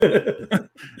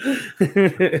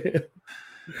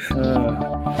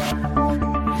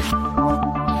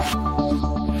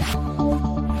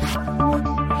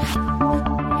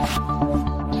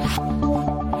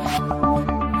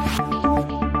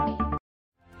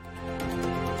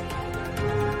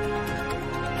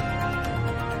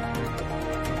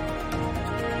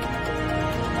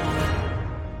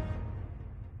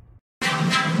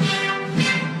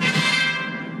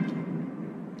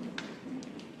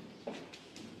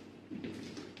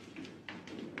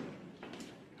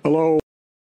Hello.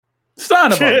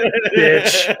 Son of a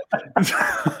bitch.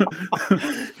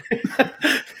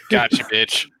 Gotcha,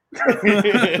 bitch.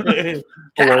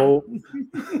 Hello.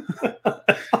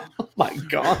 Oh my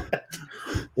God.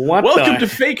 Welcome to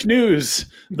Fake News,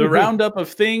 the roundup of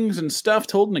things and stuff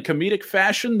told in a comedic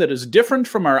fashion that is different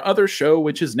from our other show,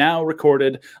 which is now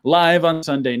recorded live on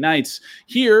Sunday nights.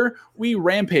 Here, we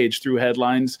rampage through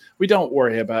headlines. We don't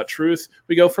worry about truth.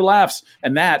 We go for laughs.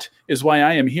 And that is why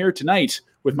I am here tonight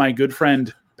with my good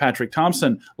friend, Patrick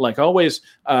Thompson. Like always,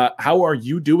 how are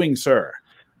you doing, sir?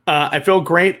 I feel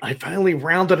great. I finally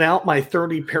rounded out my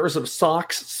 30 pairs of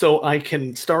socks so I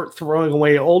can start throwing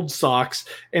away old socks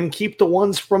and keep the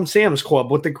ones from Sam's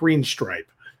Club with the green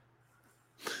stripe.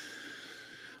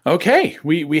 Okay,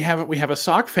 we have a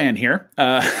sock fan here.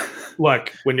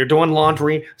 Look, when you're doing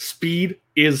laundry, speed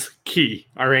is key.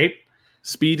 All right.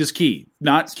 Speed is key.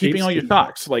 Not keeping all your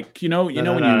socks. Like,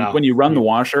 when you run the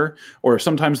washer or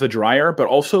sometimes the dryer, but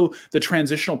also the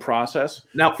transitional process.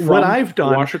 Now, what I've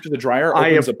done, the washer to the dryer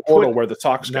opens a portal where the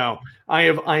socks go. No, I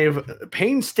have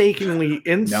painstakingly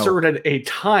inserted a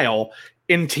tile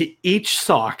into each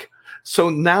sock. So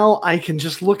now I can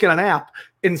just look at an app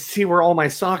and see where all my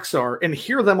socks are and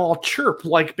hear them all chirp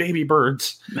like baby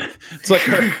birds. It's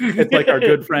like our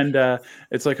good friend.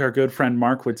 It's like our good friend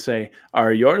Mark would say,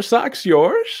 "Are your socks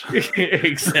yours?"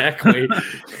 Exactly.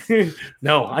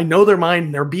 No, I know they're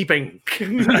mine. They're beeping.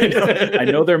 I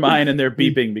know they're mine and they're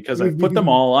beeping because I've put them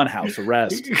all on house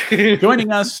arrest.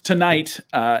 Joining us tonight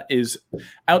is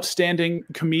outstanding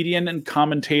comedian and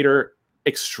commentator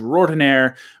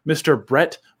extraordinaire, Mr.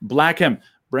 Brett Blackham.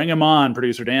 Bring him on,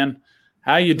 producer Dan.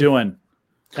 How you doing?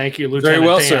 Thank you, Lieutenant Very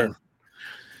well, Dan.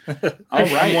 sir. All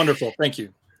right. I'm wonderful. Thank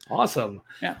you. Awesome.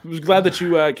 Yeah, I was glad that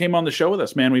you came on the show with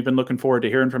us, man. We've been looking forward to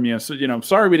hearing from you. So,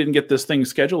 sorry we didn't get this thing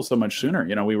scheduled so much sooner.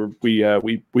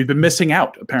 We've been missing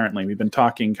out. Apparently, we've been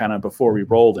talking kind of before we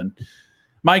rolled, and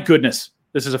my goodness,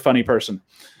 this is a funny person.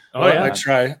 Oh, yeah. I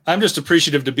try. I'm just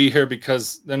appreciative to be here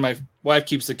because then my wife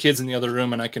keeps the kids in the other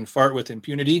room and I can fart with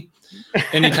impunity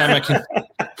anytime I can.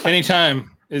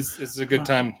 Anytime is a good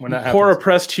time when that happens. Poor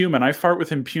oppressed human. I fart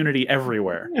with impunity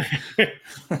everywhere.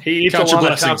 He eats a lot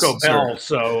of Taco Bell,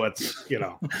 so it's,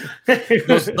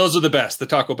 those are the best. The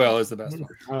Taco Bell is the best one.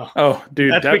 Oh,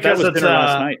 dude, that was dinner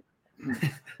last night.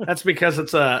 That's because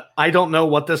it's I don't know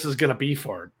what this is going to be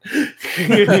for. Is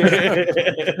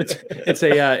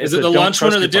it the lunch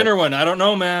one or the dinner one? I don't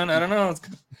know, man. I don't know.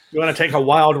 You want to take a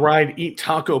wild ride, eat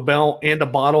Taco Bell and a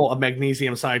bottle of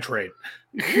magnesium citrate.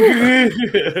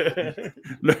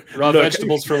 Raw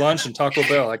vegetables for lunch and Taco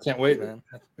Bell. I can't wait, man.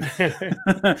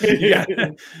 Yeah.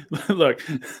 Look.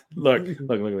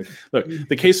 The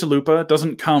quesalupa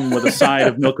doesn't come with a side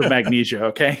of milk of magnesia,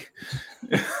 okay?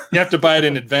 You have to buy it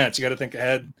in advance. You got to think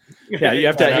ahead. Yeah, you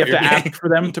have to ask for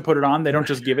them to put it on. They don't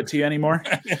just give it to you anymore.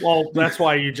 Well, that's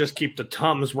why you just keep the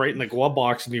Tums right in the glove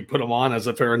box and you put them on as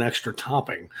if they're an extra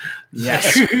topping.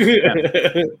 Yes.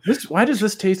 Yeah. Why does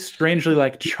this taste strangely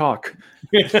like chalk?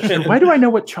 And why do I know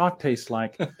what chalk tastes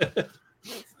like? So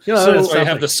that's why you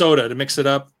have the soda to mix it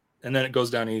up, and then it goes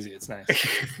down easy. It's nice.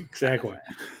 Exactly.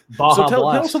 So tell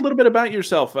us a little bit about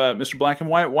yourself, Mr. Blackham.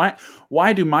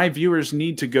 Why do my viewers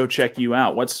need to go check you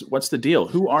out? What's the deal?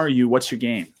 Who are you? What's your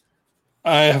game?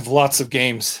 I have lots of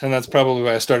games, and that's probably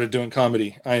why I started doing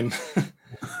comedy. I'm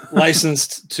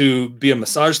licensed to be a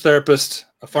massage therapist,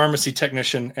 a pharmacy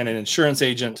technician, and an insurance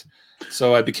agent.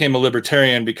 So I became a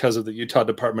libertarian because of the Utah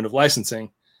Department of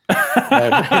Licensing.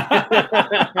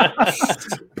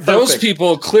 Those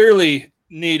people clearly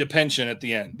need a pension at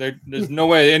the end. There's no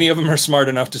way any of them are smart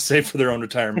enough to save for their own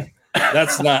retirement.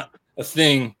 That's not a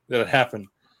thing that happened.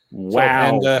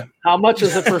 Wow. So, how much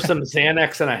is it for some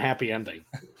Xanax and a happy ending?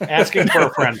 Asking for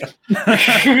a friend.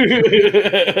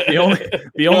 the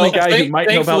only guy who might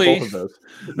know about both of those.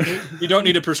 You don't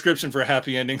need a prescription for a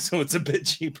happy ending, so it's a bit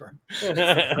cheaper.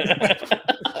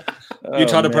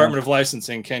 Utah Department of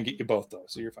Licensing can get you both, though,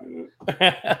 so you're fine.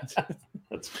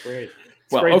 That's great.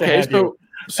 Well, okay,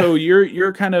 so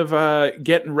you're kind of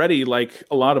getting ready, like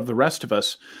a lot of the rest of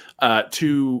us,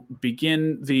 to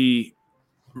begin the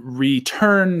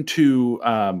return to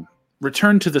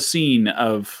the scene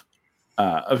of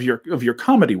your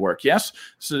comedy work. Yes,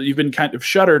 so you've been kind of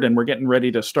shuttered, and we're getting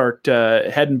ready to start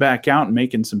heading back out and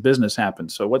making some business happen.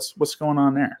 So what's going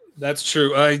on there? That's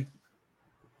true. I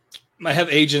have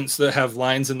agents that have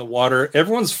lines in the water.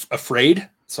 Everyone's afraid.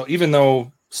 So even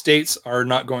though states are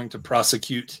not going to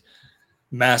prosecute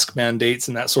mask mandates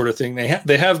and that sort of thing, they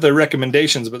have the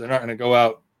recommendations, but they're not going to go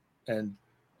out and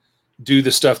do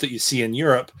the stuff that you see in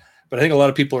Europe. But I think a lot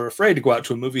of people are afraid to go out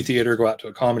to a movie theater, go out to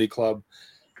a comedy club,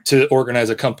 to organize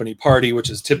a company party, which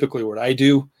is typically what I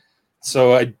do.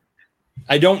 So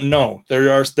I don't know.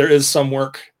 There is some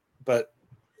work, but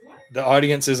the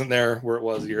audience isn't there where it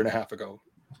was a year and a half ago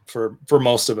for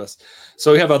most of us.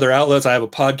 So we have other outlets. I have a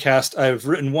podcast. I've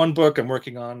written one book. I'm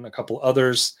working on a couple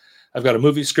others. I've got a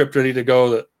movie script ready to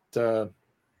go that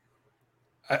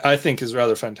I think is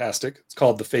rather fantastic. It's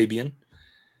called The Fabian.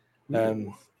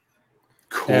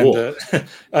 Cool. And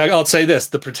I'll say this: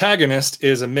 the protagonist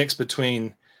is a mix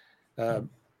between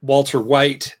Walter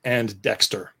White and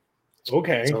Dexter.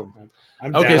 Okay. So,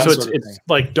 so it's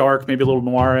like dark, maybe a little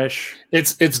noirish.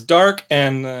 It's dark,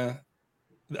 and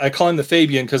I call him the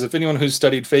Fabian because if anyone who's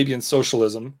studied Fabian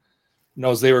socialism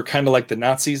knows they were kind of like the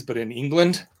Nazis, but in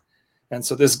England. And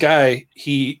so this guy,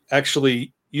 he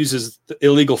actually uses the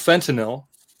illegal fentanyl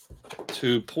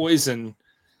to poison,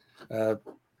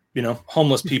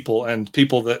 homeless people and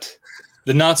people that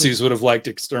the Nazis would have liked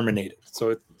exterminated.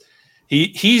 So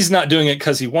he's not doing it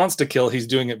because he wants to kill. He's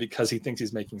doing it because he thinks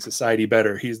he's making society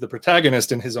better. He's the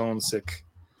protagonist in his own sick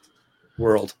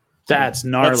world. That's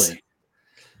gnarly.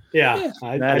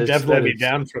 I'd definitely be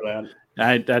down for that.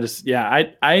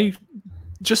 I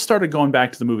just started going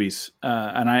back to the movies,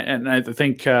 and I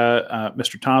think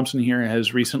Mr. Thompson here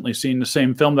has recently seen the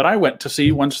same film that I went to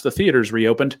see once the theaters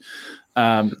reopened.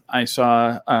 I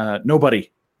saw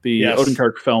Nobody, the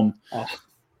Odenkirk film. Oh.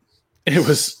 It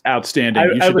was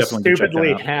outstanding. I was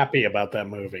stupidly happy about that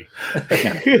movie.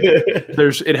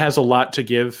 It has a lot to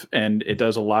give, and it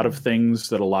does a lot of things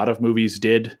that a lot of movies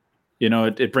did.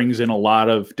 It brings in a lot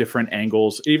of different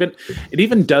angles. It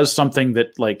even does something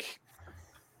that like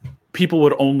people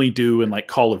would only do in like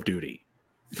Call of Duty,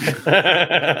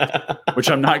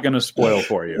 which I'm not going to spoil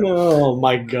for you. Oh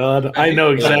my God. I know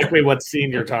exactly what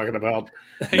scene you're talking about.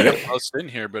 I was in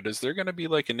here, but is there going to be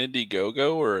like an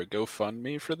Indiegogo or a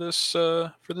GoFundMe for this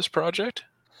project?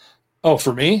 Oh,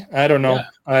 for me? I don't know.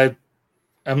 Yeah.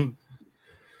 I'm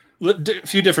a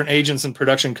few different agents and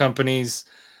production companies.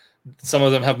 Some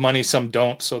of them have money, some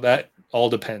don't. So that all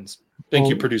depends. Thank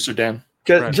you, producer Dan.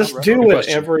 Just do what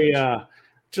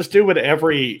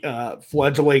every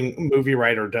fledgling movie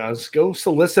writer does. Go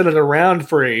solicit it around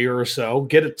for a year or so,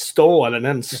 get it stolen, and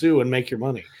then sue and make your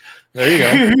money. There you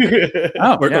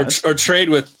go. Or trade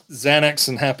with Xanax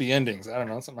and happy endings. I don't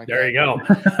know, something like that. There you go.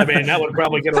 I mean, that would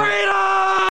probably get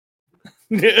around.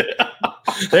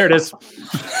 There it is.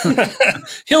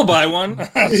 He'll buy one.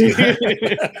 I swear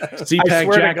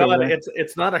to God,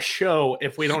 it's not a show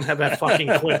if we don't have that fucking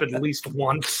clip at least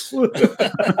once.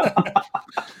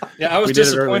 Yeah, I was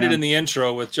disappointed in the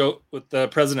intro with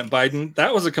President Biden.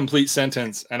 That was a complete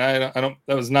sentence, and I don't.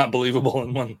 That was not believable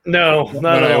in one. No,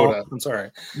 not at all. I'm sorry.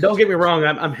 Don't get me wrong.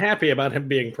 I'm happy about him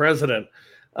being president,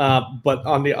 but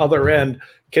on the other end,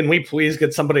 can we please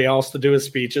get somebody else to do his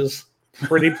speeches?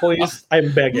 Pretty please,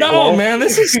 I'm begging. No, man,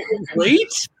 this is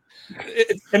great.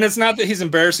 And it's not that he's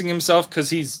embarrassing himself because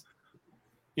he's,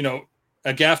 a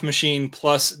gaffe machine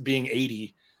plus being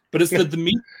 80. But it's the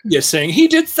media saying he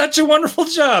did such a wonderful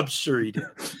job. Sure, he did.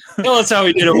 Tell us how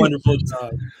he did a wonderful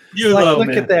job.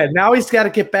 Look at that. Now he's got to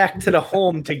get back to the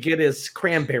home to get his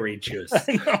cranberry juice.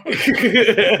 It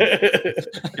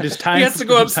is time. He has to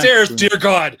go upstairs. Dear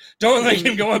God, don't let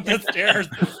him go up the stairs.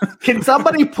 Can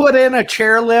somebody put in a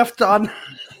chairlift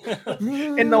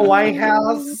in the White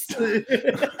House?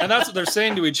 And that's what they're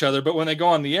saying to each other. But when they go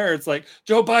on the air, it's like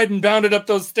Joe Biden bounded up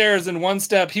those stairs in one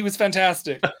step. He was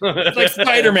fantastic. It's like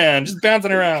Spider-Man, just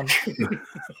bouncing around.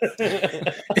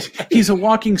 He's a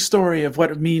walking story of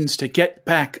what it means to get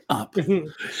back up. It's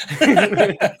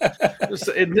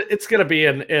gonna be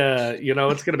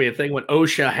it's gonna be a thing when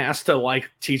OSHA has to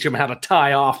like teach him how to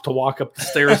tie off to walk up the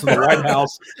stairs in the White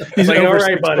House. He's like, all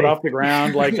right, buddy, off the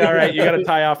ground. Like, all right, you got to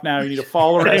tie off now. You need to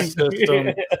follow the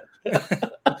system.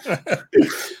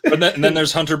 And then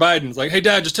there's Hunter Biden's like, hey,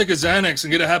 Dad, just take a Xanax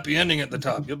and get a happy ending at the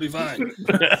top. You'll be fine.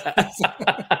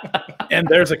 And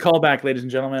there's a callback, ladies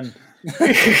and gentlemen.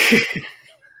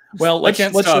 Well, I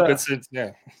can't stop. It's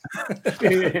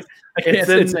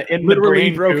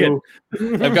literally broken.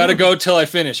 I've got to go till I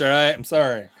finish. All right, I'm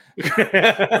sorry.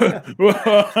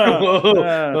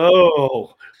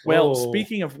 Whoa. Well,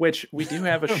 speaking of which, we do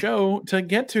have a show to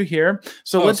get to here.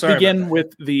 So let's begin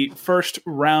with the first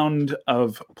round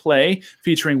of play,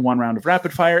 featuring 1 round of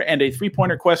rapid fire and a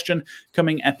 3-pointer question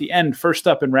coming at the end. First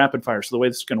up in rapid fire. So the way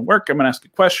this is going to work, I'm going to ask a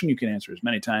question. You can answer as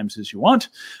many times as you want.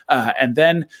 And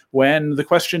then when the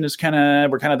question is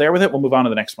we're kind of there with it, we'll move on to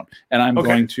the next one. And I'm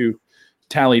going to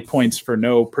tally points for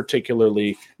no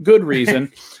particularly good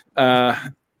reason.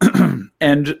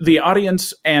 And the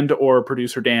audience and or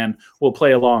producer Dan will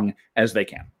play along as they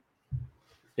can.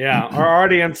 Yeah, our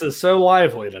audience is so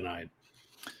lively tonight.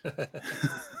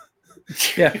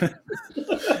 Yeah,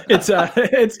 it's.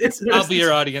 I'll be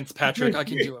your audience, Patrick. I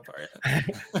can do it for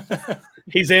you.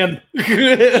 He's in.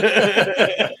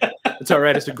 It's all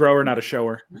right. It's a grower, not a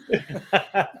shower.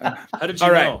 How did you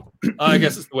know? Oh, I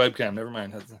guess it's the webcam. Never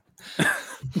mind.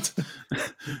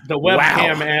 The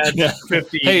webcam adds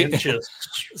 50 inches.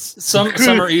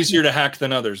 Some are easier to hack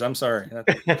than others. I'm sorry.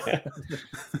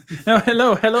 No,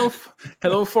 hello,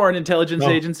 foreign intelligence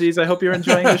agencies. I hope you're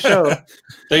enjoying the show.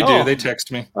 They do. They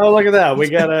text me. Oh, look at that. We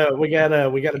got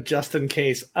a just in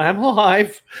case. I'm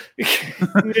alive.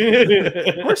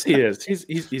 Of course he is.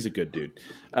 He's a good dude.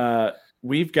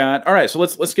 We've got all right. So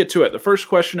let's get to it. The first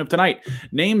question of tonight: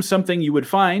 name something you would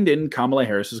find in Kamala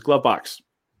Harris's glove box.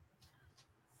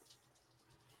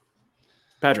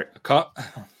 Patrick.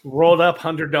 Rolled up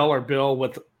 $100 bill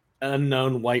with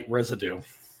unknown white residue.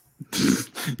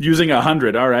 Using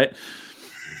 100. All right.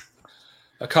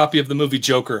 A copy of the movie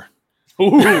Joker.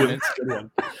 Ooh, that's a good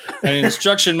one. An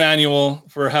instruction manual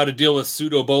for how to deal with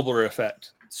pseudobulbar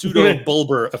effect,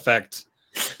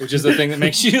 which is the thing that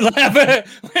makes you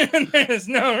laugh when there's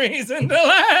no reason to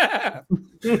laugh.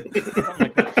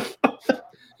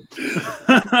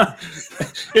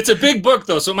 It's a big book,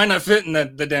 though, so it might not fit in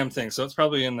the damn thing. So it's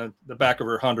probably in the back of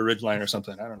her Honda Ridgeline or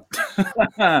something. I don't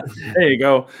know. There you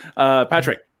go.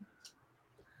 Patrick.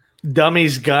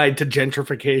 Dummy's Guide to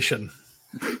Gentrification.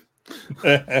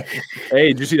 Hey,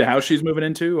 did you see the house she's moving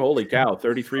into? Holy cow,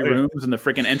 33 rooms and the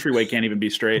freaking entryway can't even be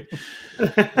straight.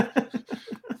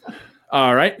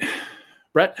 All right.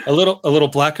 Brett. A little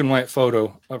black and white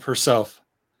photo of herself,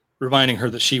 reminding her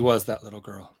that she was that little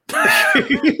girl.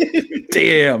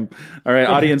 Damn. All right,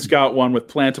 audience got one with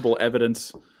plantable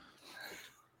evidence.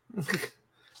 A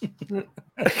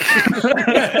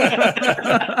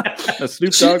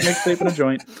Snoop Dogg mixtape and a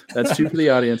joint. That's 2 for the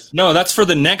audience. No, that's for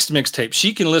the next mixtape.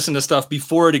 She can listen to stuff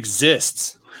before it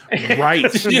exists. Right.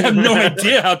 You have no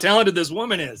idea how talented this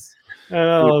woman is.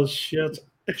 Oh, shit.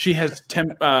 She has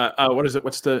what is it?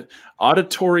 What's the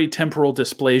auditory temporal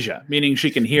dysplasia? Meaning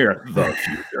she can hear the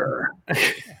future.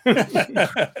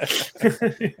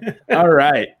 All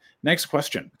right. Next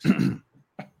question.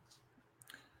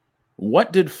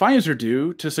 What did Pfizer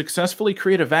do to successfully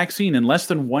create a vaccine in less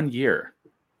than 1 year?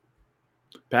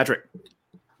 Patrick.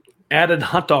 Added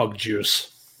hot dog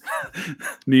juice.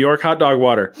 New York hot dog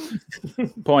water.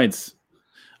 Points.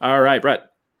 All right, Brett.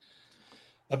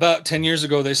 About 10 years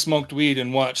ago, they smoked weed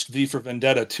and watched V for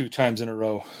Vendetta 2 times in a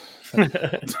row.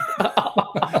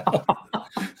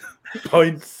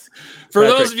 Points. For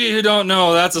those of you who don't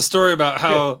know, that's a story about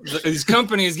how these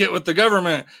companies get with the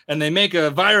government and they make a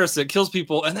virus that kills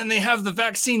people, and then they have the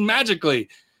vaccine magically.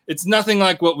 It's nothing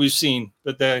like what we've seen,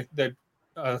 but the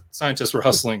scientists were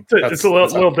hustling. It's a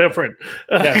little different.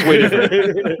 Yeah, it's way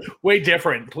different. Way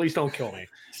different. Please don't kill me.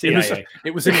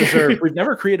 It was in reserve. We've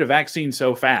never created a vaccine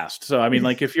so fast. So I mean,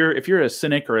 like if you're a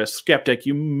cynic or a skeptic,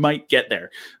 you might get there.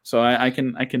 So I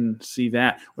can see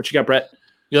that. What you got, Brett?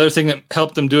 The other thing that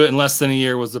helped them do it in less than a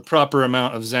year was the proper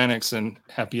amount of Xanax and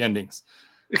happy endings.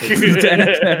 Happy endings.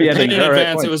 In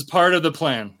advance, it was part of the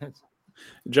plan.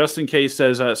 Just in case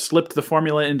says slipped the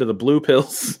formula into the blue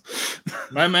pills.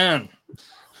 My man.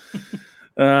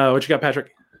 What you got,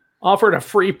 Patrick? Offered a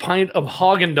free pint of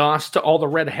Haagen-Dazs to all the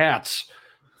red hats.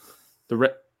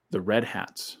 The red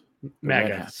hats.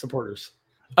 MAGA supporters.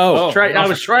 I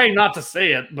was trying not to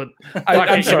say it, but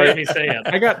I'm sorry. Made me say it.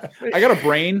 I got a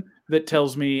brain that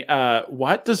tells me,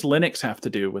 what does Linux have to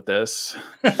do with this?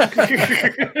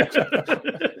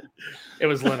 It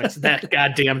was Linux. That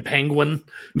goddamn penguin.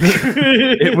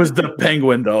 It was the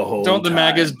penguin the whole Don't the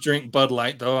time. MAGAs drink Bud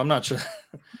Light, though? I'm not sure.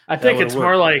 I think it's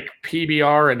more like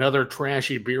PBR and other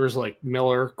trashy beers like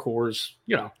Miller, Coors,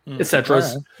 etc.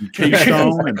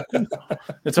 Keystone.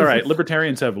 It's all right.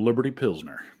 Libertarians have Liberty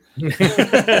Pilsner. Because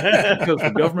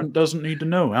the government doesn't need to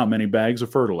know how many bags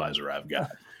of fertilizer I've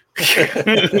got.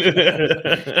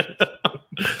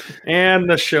 And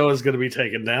the show is going to be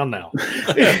taken down now.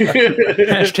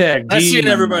 Hashtag I see it,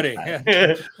 everybody.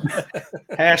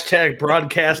 Hashtag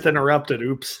broadcast interrupted.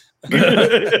 Oops.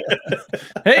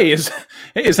 Hey, is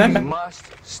that? We must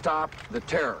stop the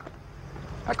terror.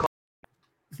 I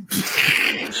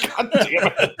God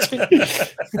damn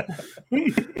it.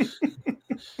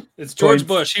 It's George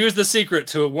Bush. He was the secret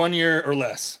to a 1 year or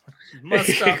less. Must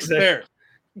stop there.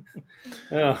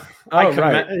 I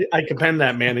commend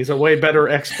that man. He's a way better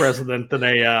ex-president than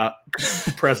a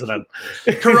president.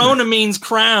 Corona means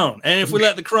crown. And if we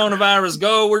let the coronavirus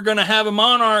go, we're going to have a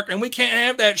monarch, and we can't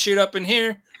have that shit up in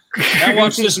here. Now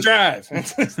watch this drive.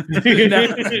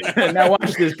 now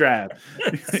watch this drive.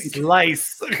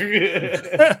 Slice.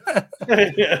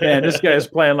 Man, this guy is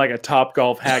playing like a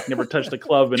Topgolf hack, never touched a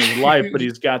club in his life, but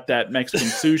he's got that Mexican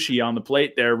sushi on the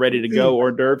plate there, ready to go,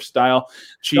 hors d'oeuvre style.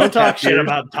 Don't talk shit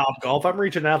about Topgolf. I'm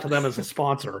reaching out to them as a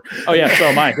sponsor. Oh, yeah, so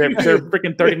am I. They're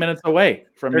freaking 30 minutes away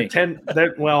from me.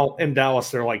 Well, in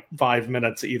Dallas, they're like 5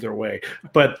 minutes either way.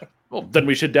 But well, then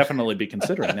we should definitely be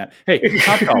considering that. Hey,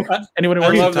 Topgolf. Anyone who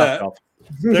works at Topgolf?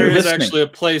 There is actually a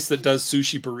place that does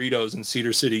sushi burritos in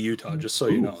Cedar City, Utah, just so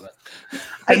you know that.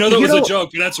 I know that was a joke,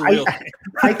 but that's a real thing.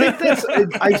 I think that's,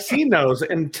 I've seen those,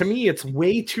 and to me, it's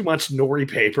way too much nori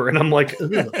paper, and I'm like,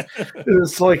 ugh.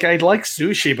 It's like, I like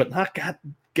sushi, but not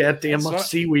goddamn much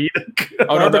seaweed.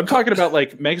 Oh, no, I'm talking about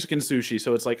like Mexican sushi,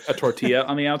 so it's like a tortilla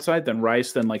on the outside, then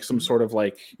rice, then like some sort of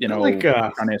like, like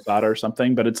carne asada or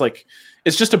something, but it's like,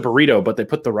 it's just a burrito, but they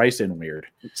put the rice in weird.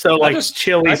 So like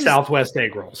chili Southwest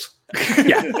egg rolls.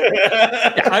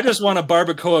 Yeah. I just want a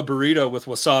barbacoa burrito with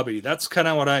wasabi. That's kind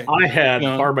of what I had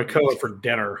barbacoa for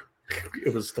dinner.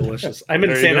 It was delicious. I'm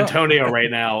in San Antonio right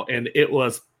now, and it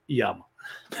was yum.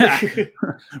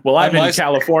 Well, I'm in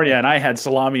California, and I had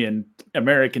salami and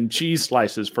American cheese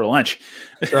slices for lunch.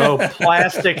 So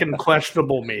plastic and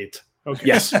questionable meat. Okay.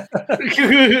 Yes.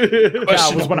 It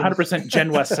was 100%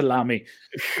 Genoa salami.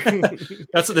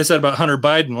 That's what they said about Hunter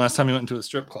Biden last time he went into a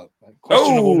strip club.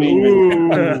 Questionable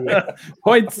meat.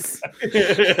 Points.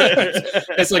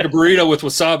 It's like a burrito with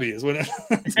wasabi, is what it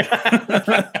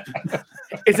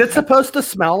Is it supposed to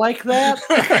smell like that?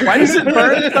 Why does it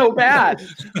burn so bad?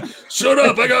 Shut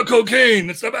up, I got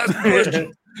cocaine. It's not asking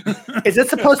questions. Is it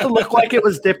supposed to look like it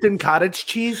was dipped in cottage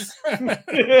cheese?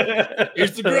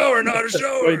 It's the grower, not a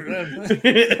shower.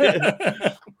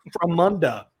 From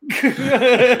Munda.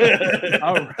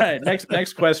 All right.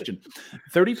 Next question.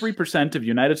 33% of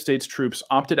United States troops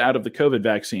opted out of the COVID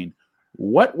vaccine.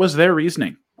 What was their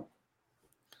reasoning?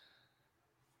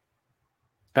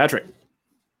 Patrick.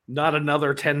 Not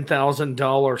another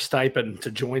 $10,000 stipend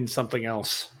to join something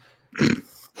else.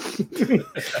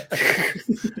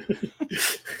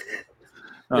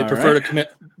 They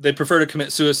prefer to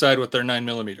commit suicide with their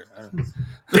 9mm.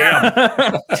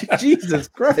 Damn. Jesus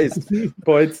Christ.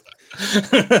 Points.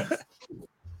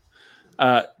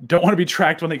 Don't want to be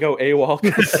tracked when they go AWOL.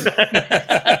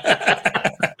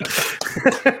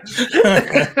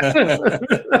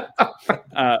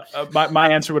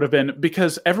 My answer would have been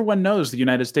because everyone knows the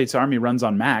United States Army runs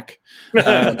on Mac.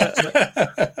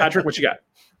 Patrick, what you got?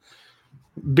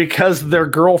 Because their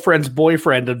girlfriend's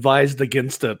boyfriend advised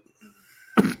against it.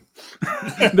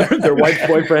 their wife's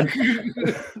boyfriend.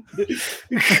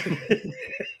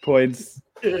 Points.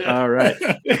 All right.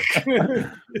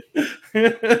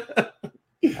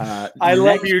 I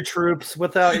love you, troops.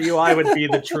 Without you, I would be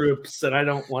the troops, and I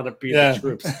don't want to be the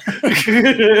troops.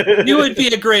 You would be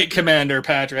a great commander,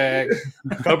 Patrick.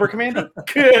 Cobra Commander?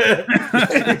 Cobra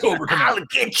Commander. I'll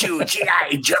get you,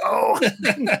 G.I. Joe.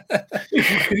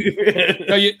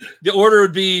 No, the order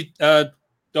would be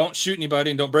don't shoot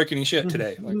anybody and don't break any shit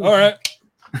today. Like, all right.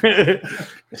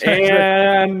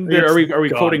 And are we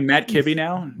quoting Matt Kibbe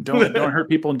now? Don't hurt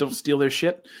people and don't steal their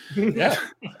shit. Yeah.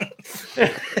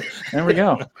 There we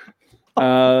go.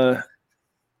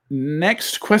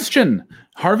 Next question.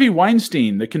 Harvey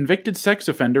Weinstein, the convicted sex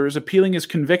offender, is appealing his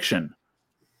conviction.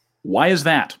 Why is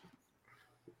that?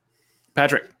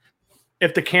 Patrick.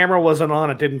 If the camera wasn't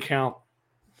on, it didn't count.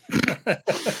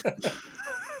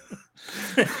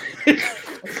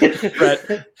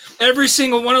 Brett, every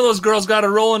single one of those girls got a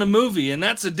role in a movie, and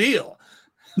that's a deal.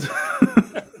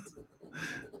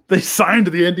 They signed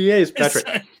the NDAs,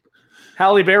 Patrick.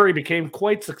 Halle Berry became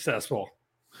quite successful.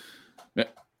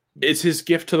 It's his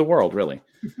gift to the world, really.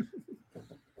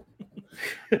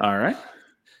 All right.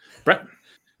 Brett.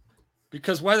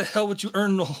 Because why the hell would you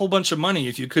earn a whole bunch of money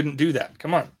if you couldn't do that?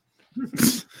 Come on.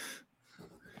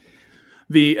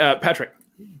 Patrick.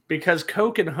 Because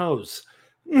Coke and hose.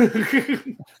 Okay.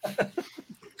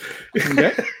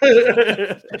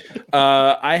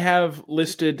 I have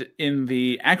listed in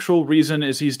the actual reason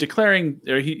is he's declaring,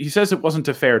 he says it wasn't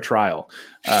a fair trial.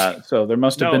 So there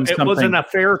must have been something. It wasn't a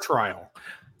fair trial.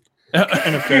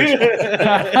 And a fair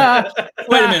trial.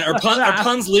 Wait a minute. Are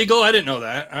puns legal? I didn't know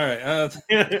that. All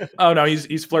right. Oh no,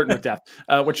 he's flirting with death.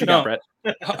 What you got, Brett?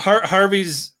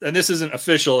 Harvey's, and this isn't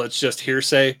official, it's just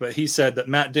hearsay, but he said that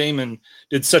Matt Damon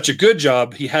did such a good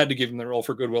job, he had to give him the role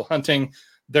for Good Will Hunting.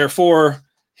 Therefore,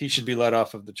 he should be let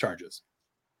off of the charges.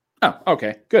 Oh,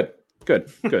 okay. Good.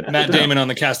 Matt Damon on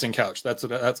the casting couch. That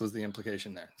was the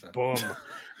implication there. So. Boom.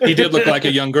 He did look like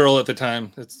a young girl at the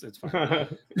time. It's fine.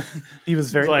 He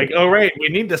was very like, oh right, we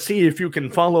need to see if you can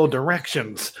follow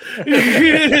directions.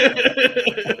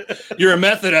 You're a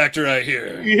method actor, I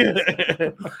hear.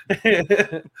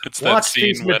 It's that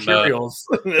scene when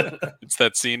it's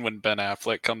that scene when Ben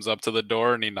Affleck comes up to the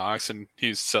door and he knocks and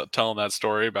he's telling that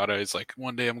story about it. He's like,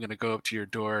 one day I'm going to go up to your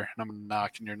door and I'm going to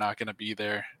knock and you're not going to be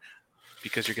there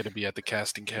because you're going to be at the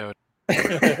casting couch.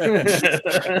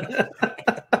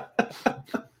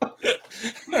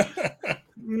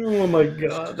 Oh my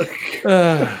god!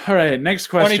 All right, next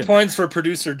question. 20 points for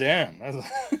producer Dan.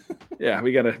 Yeah,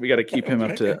 we gotta keep him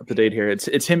up to date here.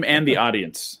 It's him and the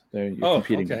audience. You're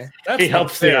competing. Okay. He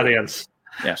helps the audience.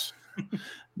 Yes.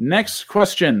 Next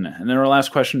question, and then our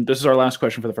last question. This is our last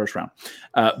question for the first round.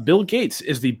 Bill Gates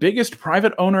is the biggest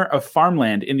private owner of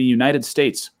farmland in the United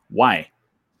States. Why?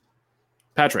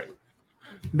 Patrick.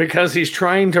 Because he's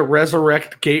trying to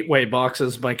resurrect gateway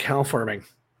boxes by cow farming.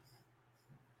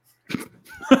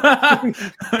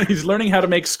 He's learning how to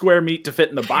make square meat to fit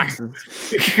in the boxes.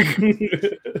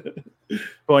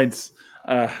 Points.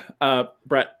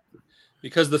 Brett.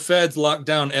 Because the feds locked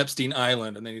down Epstein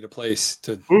Island and they need a place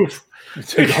to go.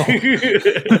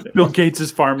 Bill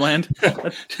Gates' farmland.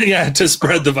 Yeah, to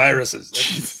spread the viruses.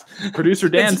 Jeez. Producer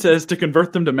Dan says to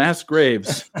convert them to mass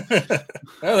graves.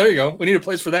 Oh, there you go. We need a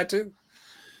place for that too.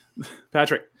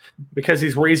 Patrick. Because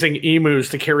he's raising emus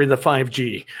to carry the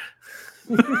 5G.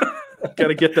 Got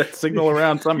to get that signal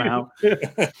around somehow.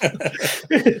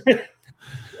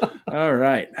 All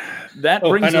right. That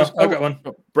brings us... I got one.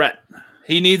 Brett.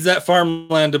 He needs that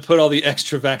farmland to put all the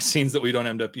extra vaccines that we don't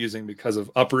end up using because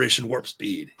of Operation Warp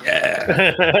Speed.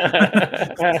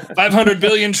 Yeah. 500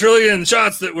 billion trillion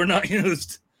shots that were not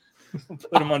used.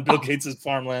 Put them on Bill Gates'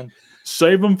 farmland.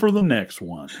 Save them for the next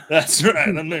one. That's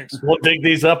right. The next. We'll dig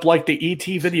these up like the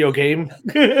ET video game.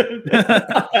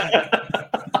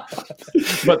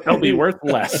 But they'll be worth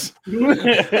less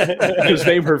because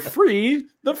they were free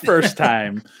the first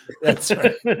time. That's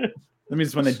right. That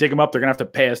means when they dig them up, they're gonna have to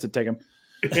pay us to take them.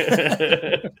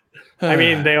 I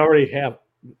mean, they already have.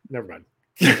 Never mind.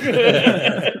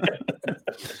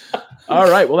 All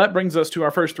right. Well, that brings us to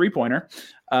our first 3-pointer.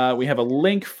 We have a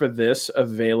link for this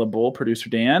available, Producer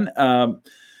Dan.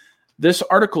 This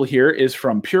article here is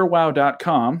from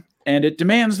purewow.com, and it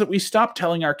demands that we stop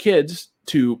telling our kids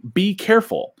to be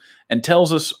careful and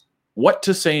tells us what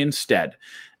to say instead,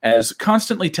 as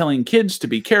constantly telling kids to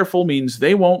be careful means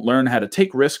they won't learn how to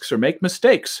take risks or make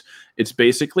mistakes. It's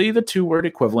basically the 2-word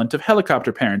equivalent of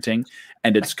helicopter parenting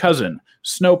and its cousin,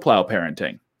 snowplow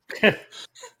parenting.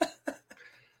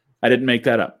 I didn't make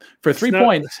that up. For 3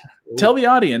 points, tell the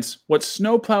audience what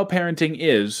snowplow parenting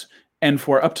is, and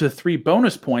for up to 3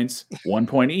 bonus points, 1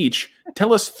 point each,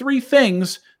 tell us 3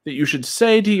 things that you should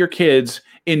say to your kids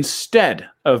instead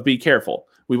of be careful.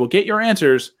 We will get your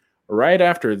answers right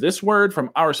after this word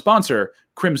from our sponsor,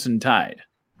 Crimson Tide.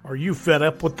 Are you fed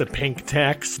up with the pink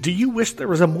tax? Do you wish there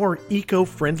was a more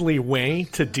eco-friendly way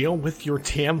to deal with your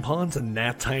tampons in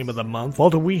that time of the month? Well,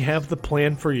 do we have the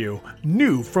plan for you?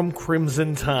 New from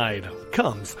Crimson Tide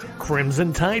comes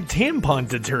Crimson Tide Tampon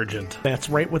Detergent. That's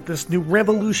right, with this new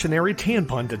revolutionary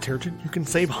tampon detergent, you can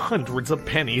save hundreds of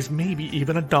pennies, maybe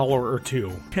even $1 or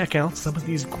 $2. Check out some of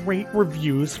these great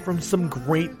reviews from some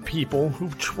great people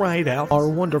who've tried out our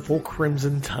wonderful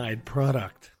Crimson Tide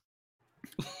product.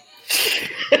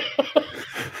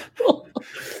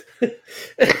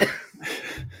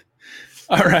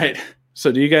 All right.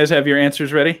 So, do you guys have your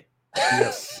answers ready?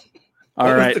 Yes.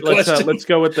 All right. Let's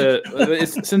go with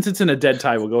since it's in a dead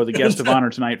tie, we'll go with the guest of honor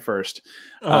tonight first.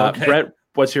 Okay. Brett,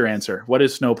 what's your answer? What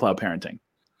is snowplow parenting?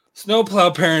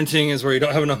 Snowplow parenting is where you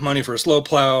don't have enough money for a slow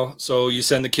plow, so you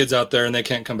send the kids out there and they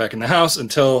can't come back in the house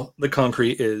until the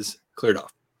concrete is cleared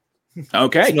off.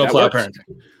 Okay. Snowplow parenting.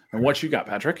 And what you got,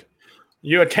 Patrick?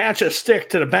 You attach a stick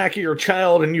to the back of your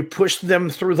child and you push them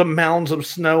through the mounds of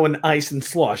snow and ice and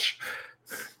slush.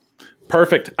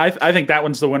 Perfect. I think that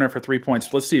one's the winner for 3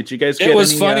 points. Let's see. Did you guys get it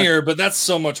was funnier, but that's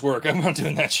so much work. I'm not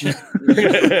doing that shit.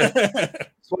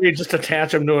 So you just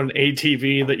attach them to an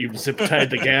ATV that you've zip tied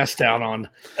the gas down on.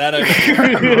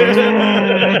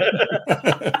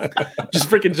 Just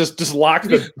freaking just lock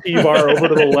the T-bar over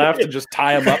to the left and just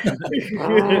tie them up.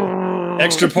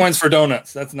 Extra points for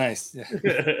donuts. That's nice.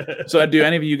 Yeah. So do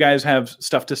any of you guys have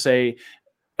stuff to say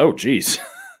Oh, geez.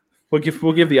 We'll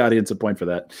give the audience a point for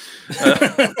that.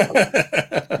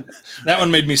 That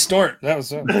one made me snort. That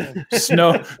was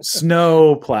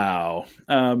snow plow.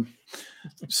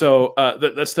 That's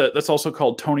also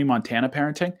called Tony Montana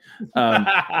parenting.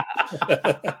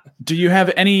 Do you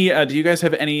have any? Do you guys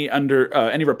have any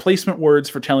any replacement words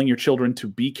for telling your children to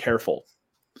be careful?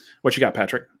 What you got,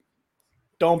 Patrick?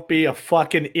 Don't be a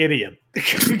fucking idiot.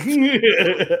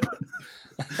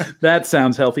 That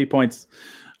sounds healthy. Points.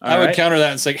 I would counter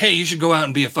that and say, "Hey, you should go out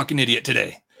and be a fucking idiot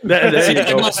today."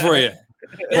 That's for you.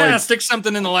 Yeah, stick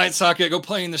something in the light socket. Go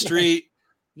play in the street.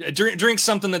 Drink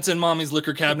something that's in mommy's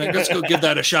liquor cabinet. Let's go give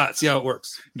that a shot. See how it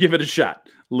works. Give it a shot,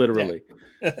 literally.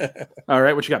 Yeah. All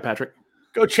right, what you got, Patrick?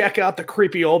 Go check out the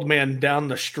creepy old man down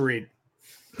the street.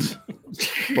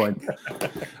 Point.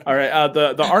 All right.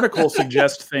 The article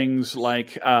suggests things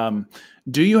like,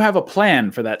 "Do you have a plan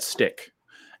for that stick?"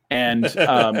 And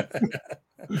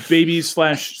babies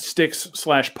 / sticks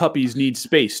 / puppies need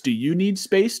space. Do you need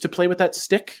space to play with that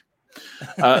stick?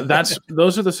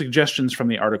 Those are the suggestions from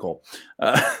the article.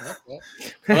 I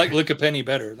like lick a penny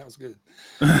better. That was good.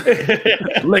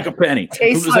 Lick a penny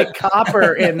tastes like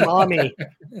copper and mommy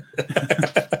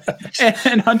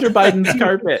and Hunter Biden's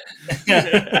carpet.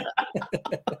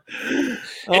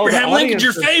 Abraham Lincoln's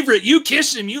your favorite. You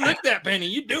kiss him. You lick that penny.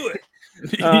 You do it.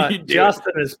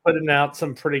 Justin is putting out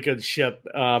some pretty good shit.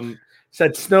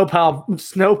 Said snowplow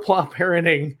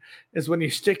parenting is when you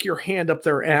stick your hand up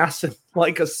their ass and,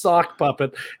 like a sock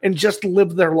puppet and just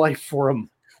live their life for them.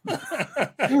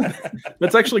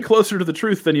 That's actually closer to the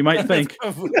truth than you might think.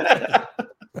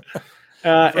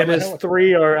 And his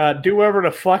 3 are do whatever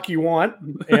the fuck you want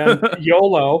and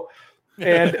YOLO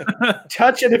and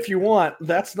touch it if you want.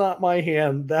 That's not my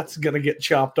hand. That's going to get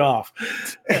chopped off.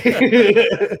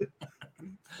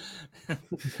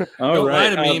 Don't lie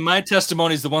to me. My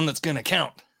testimony is the one that's going to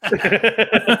count.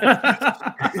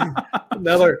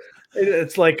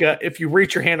 It's like if you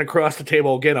reach your hand across the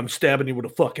table again, I'm stabbing you with a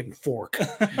fucking fork.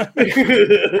 I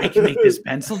can make this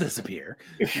pencil disappear.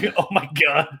 Oh my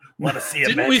God. Want to see a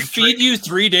Didn't we feed you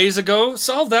 3 days ago?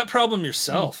 Solve that problem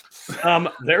yourself.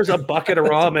 There's a bucket of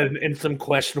ramen and some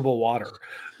questionable water.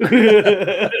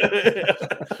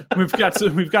 We've got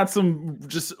some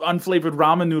just unflavored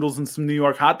ramen noodles and some New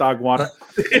York hot dog water.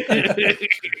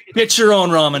 Get your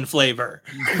own ramen flavor.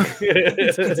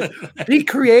 Be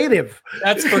creative.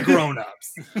 That's for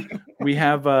grown-ups. We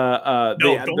have don't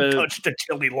touch the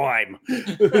chili lime.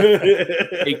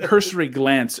 A cursory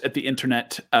glance at the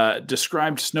internet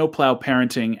described snowplow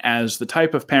parenting as the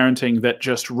type of parenting that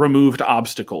just removed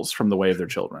obstacles from the way of their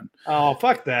children. Oh,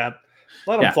 fuck that.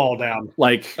 Let him fall down.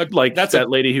 Like that's that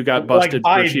lady who got busted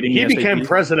for cheating. He became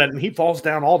president and he falls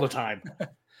down all the time.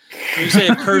 You say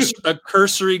a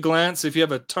cursory glance. If you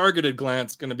have a targeted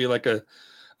glance, it's going to be like a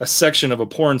section of a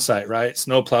porn site, right?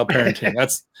 Snowplow parenting.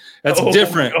 That's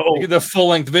different. No. You get the full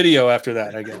length video after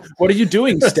that, I guess. What are you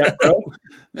doing, step bro?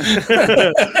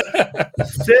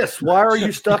 Sis, why are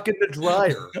you stuck in the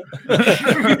dryer?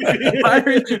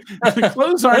 The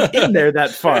clothes aren't in there that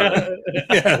far.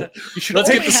 Yeah. You should Let's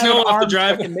get the snow off the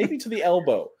driveway, maybe to the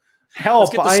elbow.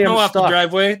 Help! Let's get the snow off the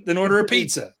driveway, then order a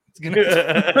pizza.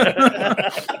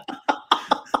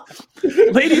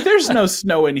 Lady, there's no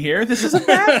snow in here. This is a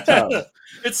bathtub.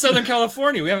 It's Southern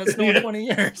California. We haven't snowed in 20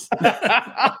 years.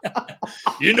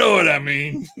 You know what I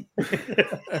mean.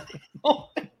 Oh,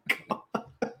 my God.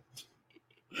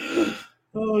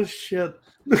 Oh, shit.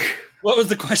 What was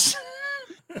the question?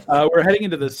 We're heading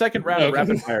into the second round of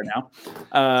rapid fire now.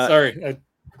 Sorry. I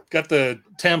got the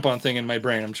tampon thing in my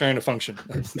brain. I'm trying to function.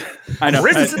 I know.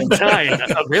 Rinse Tide,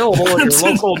 available at your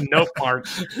local Note Mart.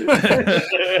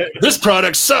 This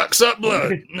product sucks up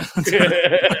blood.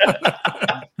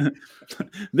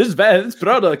 This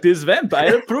product is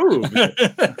vampire approved.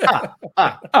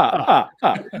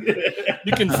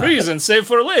 You can freeze and save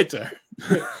for later.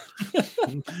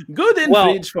 Good in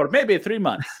fridge for maybe 3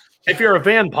 months. If you're a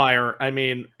vampire, I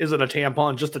mean, isn't a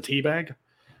tampon just a tea bag?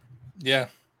 Yeah,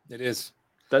 it is.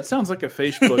 That sounds like a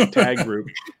Facebook tag group.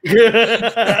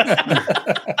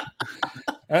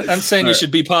 I'm saying you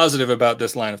should be positive about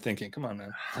this line of thinking. Come on,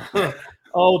 man.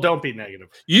 Oh, don't be negative.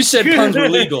 You said puns were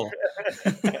legal.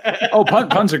 Oh,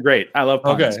 puns are great. I love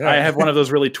puns. Okay, I have one of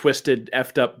those really twisted,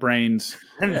 effed up brains.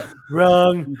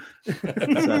 Wrong.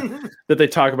 That they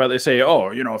talk about. They say, oh,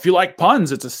 if you like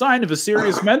puns, it's a sign of a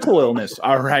serious mental illness.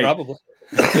 All right. Probably.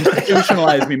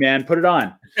 Institutionalize me, man. Put it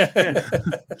on.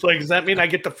 It's like, does that mean I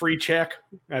get the free check?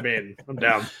 I mean, I'm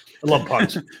down. I love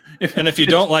puns. And if you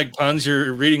don't like puns,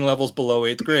 your reading level's below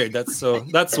 8th grade. That's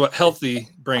what healthy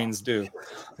brains do.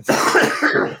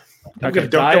 Okay,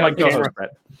 don't like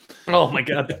Oh my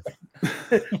God.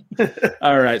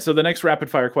 All right. So the next rapid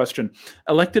fire question.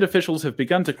 Elected officials have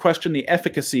begun to question the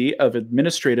efficacy of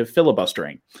administrative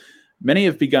filibustering. Many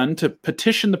have begun to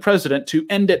petition the president to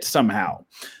end it somehow.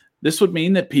 This would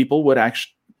mean that people would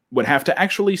have to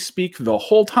actually speak the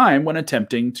whole time when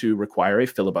attempting to require a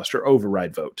filibuster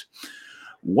override vote.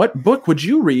 What book would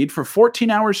you read for 14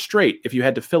 hours straight if you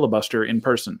had to filibuster in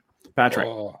person? Patrick.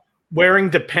 Wearing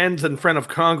Depends in front of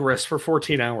Congress for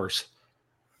 14 hours.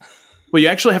 Well, you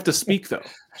actually have to speak, though.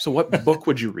 So what book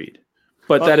would you read?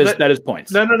 But that is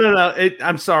points. No.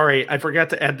 I'm sorry. I forgot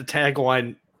to add the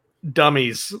tagline,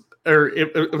 dummies. Or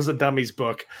it was a dummies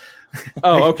book.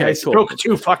 Oh, okay. I spoke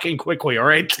too fucking quickly, all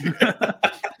right?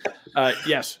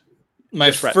 Yes.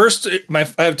 I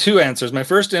have two answers. My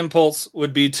first impulse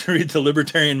would be to read the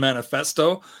Libertarian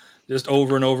Manifesto just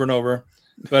over and over and over.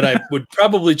 But I would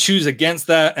probably choose against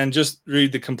that and just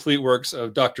read the complete works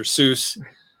of Dr. Seuss.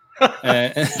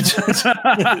 But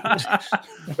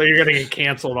you're going to get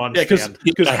canceled on stand.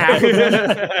 Because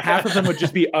half of them would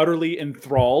just be utterly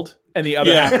enthralled, and the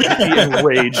other half would be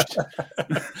enraged.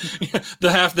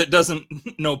 The half that doesn't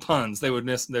know puns, they'd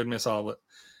miss all of it.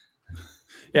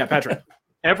 Yeah, Patrick.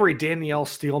 Every Danielle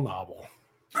Steele novel.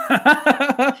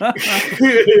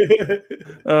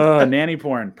 Nanny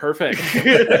porn. Perfect.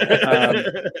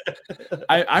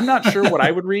 I'm not sure what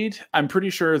I would read. I'm pretty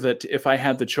sure that if I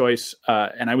had the choice,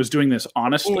 and I was doing this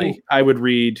honestly, I would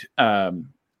read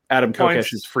Adam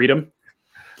Kokesh's Freedom.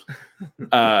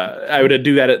 I would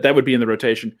do that. That would be in the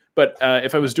rotation. But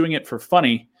if I was doing it for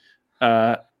funny,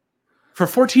 for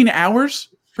 14 hours,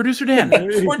 Producer Dan.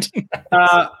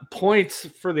 Points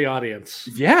for the audience.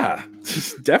 Yeah,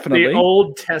 definitely. The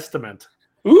Old Testament.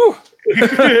 Ooh.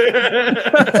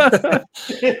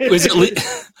 Is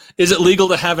it legal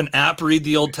to have an app read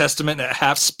the Old Testament at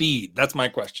half speed? That's my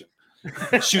question.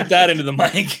 Shoot that into the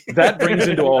mic. That brings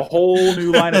into a whole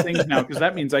new line of things now, because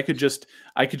that means I could just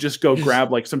go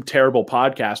grab like some terrible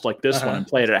podcast like this one and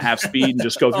play it at half speed and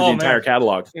just go through the entire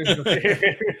catalog.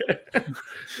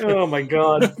 Oh my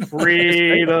God,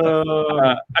 freedom!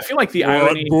 I feel like the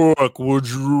irony. What book would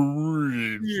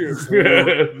you read?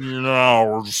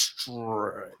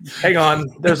 Hang on,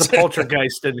 there's a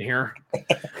poltergeist in here.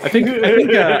 I think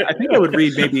I would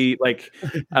read maybe like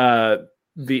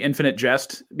The Infinite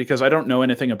Jest, because I don't know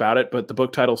anything about it, but the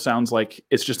book title sounds like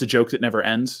it's just a joke that never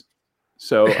ends.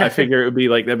 So I figure it would be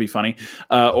like, that'd be funny.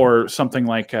 Or something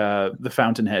like The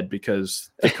Fountainhead,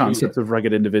 because the concepts of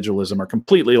rugged individualism are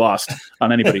completely lost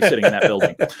on anybody sitting in that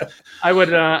building. I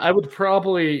would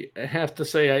probably have to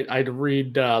say I'd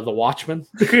read The Watchmen.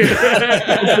 For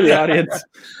the audience.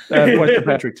 Points for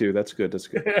Patrick too. That's good.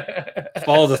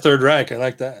 Follow the Third Reich. I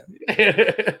like that.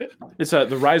 It's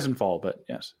The Rise and Fall, but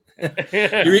yes.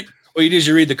 What you do is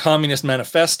you read the Communist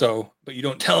Manifesto, but you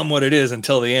don't tell them what it is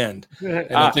until the end.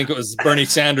 And I think it was Bernie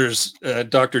Sanders'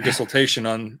 doctoral dissertation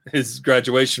on his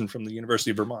graduation from the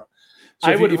University of Vermont.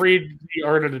 So I would read The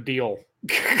Art of the Deal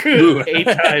 8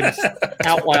 times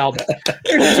out loud.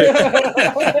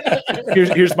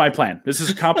 Here's my plan. This is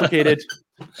a complicated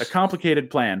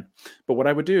plan. But what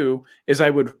I would do is I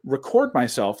would record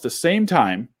myself the same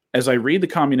time as I read the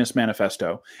Communist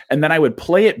Manifesto, and then I would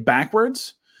play it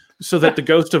backwards, so that the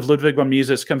ghost of Ludwig von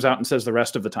Mises comes out and says the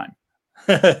rest of the time.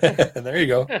 There you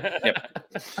go. Yep.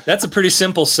 That's a pretty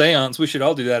simple seance. We should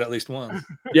all do that at least once.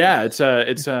 Yeah, it's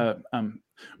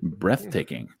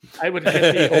breathtaking. I would get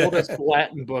the oldest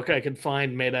Latin book I could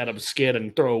find made out of skin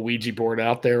and throw a Ouija board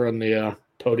out there on the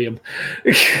podium.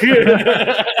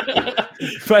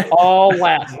 All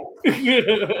Latin.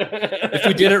 If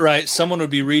we did it right, someone would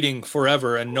be reading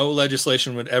forever and no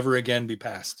legislation would ever again be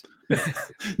passed.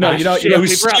 No, we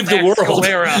saved the world.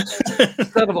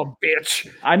 Son of a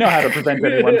bitch. I know how to prevent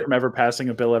anyone from ever passing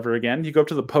a bill ever again. You go up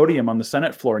to the podium on the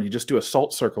Senate floor and you just do a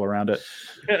salt circle around it.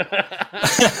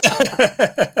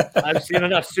 I've seen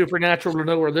enough Supernatural to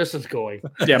know where this is going.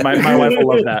 Yeah, my wife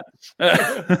will love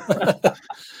that.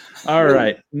 All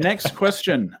right, next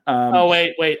question.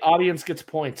 Wait. Audience gets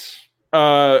points.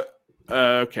 Okay,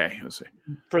 let's see.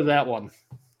 For that one.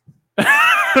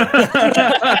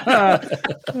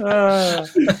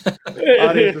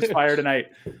 Audience is fire tonight.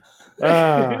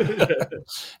 And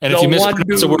if you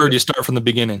mispronounce a word, you start from the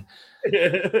beginning.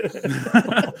 If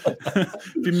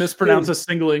you mispronounce a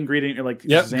single ingredient, you're like,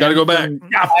 yep, gotta go back.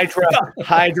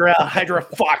 Hydra,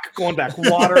 fuck, going back.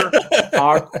 Water,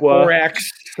 aqua,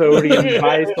 Rex, sodium,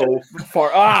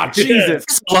 bisulfite. Jesus.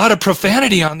 There's a lot of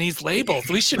profanity on these labels.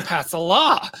 We should pass a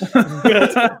law.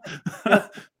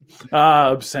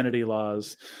 Obscenity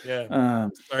laws. Yeah.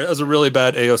 Sorry, that was a really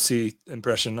bad AOC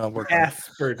impression. I'll work on it.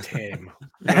 Aspartame.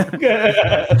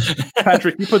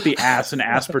 Patrick, you put the ass in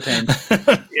aspartame.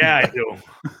 Yeah, I do.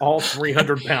 All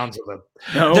 300 pounds of them.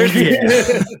 Oh,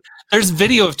 There's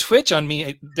video of Twitch on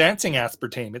me dancing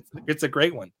aspartame. It's a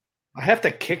great one. I have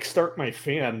to kickstart my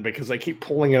fan because I keep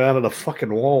pulling it out of the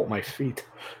fucking wall at my feet.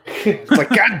 It's like,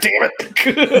 God damn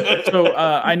it. So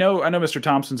I know Mr.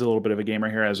 Thompson's a little bit of a gamer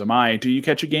here, as am I. Do you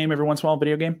catch a game every once in a while, a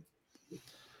video game?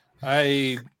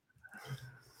 I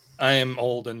am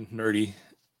old and nerdy,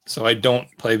 so I don't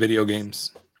play video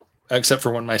games, except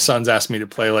for when my sons ask me to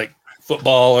play like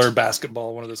football or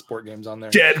basketball, one of the sport games on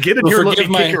there. Dad, get in here, let me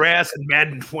kick your ass in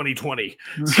Madden 2020.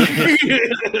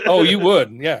 Oh, you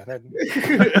would, yeah.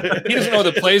 He doesn't know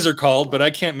what the plays are called, but I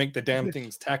can't make the damn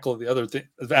things tackle the other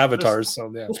avatars.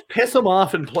 So yeah, just piss them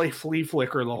off and play Flea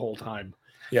Flicker the whole time.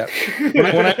 Yeah.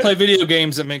 When I play video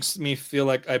games, it makes me feel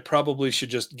like I probably should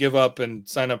just give up and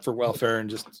sign up for welfare and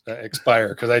just expire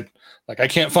because I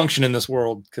can't function in this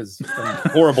world because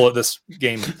I'm horrible at this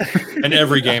game and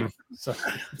every game. So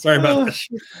sorry about that.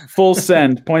 Full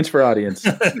send points for audience.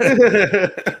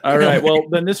 All right. Well,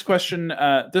 then this question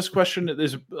is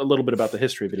a little bit about the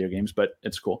history of video games, but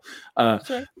it's cool.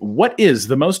 Sure. What is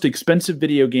the most expensive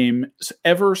video game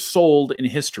ever sold in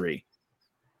history?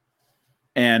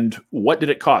 And what did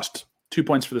it cost? 2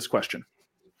 points for this question.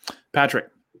 Patrick.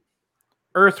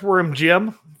 Earthworm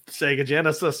Jim, Sega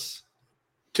Genesis,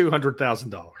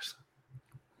 $200,000.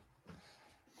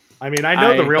 I mean, I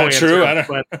know the real answer,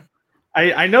 but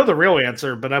I know the real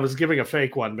answer, but I was giving a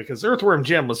fake one because Earthworm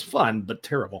Jim was fun, but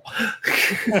terrible.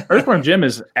 Earthworm Jim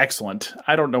is excellent.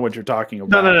 I don't know what you're talking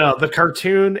about. No. The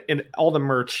cartoon and all the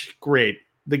merch, great.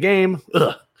 The game,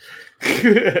 ugh.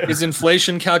 Is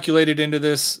inflation calculated into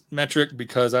this metric?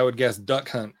 Because I would guess Duck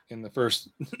Hunt in the first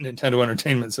Nintendo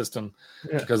Entertainment System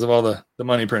because of all the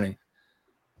money printing.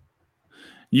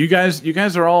 You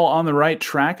guys are all on the right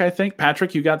track, I think.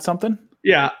 Patrick, you got something?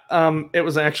 Yeah, it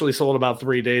was actually sold about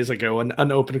 3 days ago, an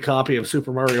unopened copy of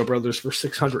Super Mario Brothers for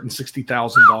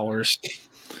 $660,000.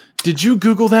 Did you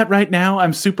Google that right now?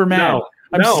 I'm super mad. No,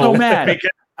 I'm so mad.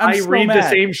 I read the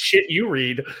same shit you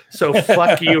read, so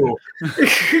fuck you.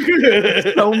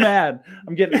 So mad.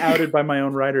 I'm getting outed by my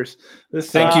own writers.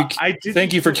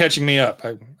 Thank you for catching me up.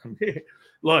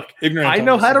 Look, ignorant. I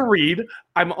know how to read.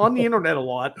 I'm on the internet a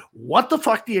lot. What the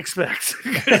fuck do you expect?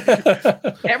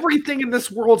 Everything in this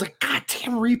world's a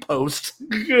goddamn repost.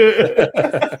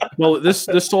 Well, this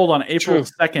sold on April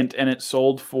 2nd, and it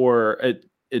sold for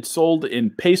it sold in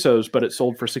pesos, but it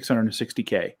sold for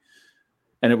 $660K.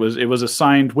 And it was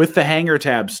assigned with the hanger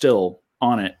tab still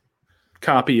on it,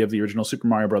 copy of the original Super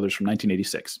Mario Brothers from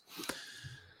 1986.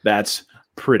 That's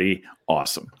pretty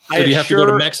awesome. So do you have to go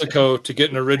to Mexico to get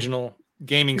an original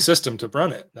gaming system to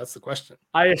run it? That's the question.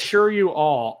 I assure you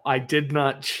all, I did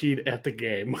not cheat at the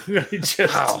game.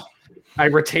 I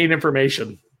retain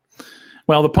information.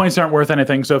 Well, the points aren't worth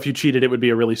anything, so if you cheated, it would be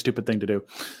a really stupid thing to do.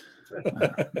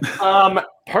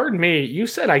 Pardon me, you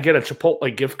said I get a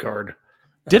Chipotle gift card.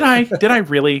 Did I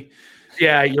really?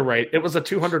 Yeah, you're right. It was a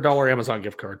 $200 Amazon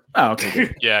gift card. Oh,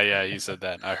 okay. Yeah, you said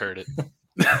that. I heard it.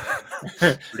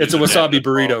 It's a wasabi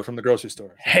burrito from the grocery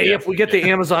store. Hey, if we get the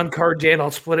Amazon card, Dan,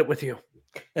 I'll split it with you.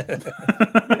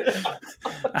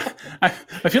 I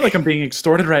feel like I'm being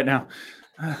extorted right now.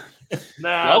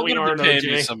 No, we aren't. Pay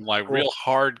me some like real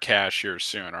hard cash here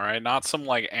soon, all right? Not some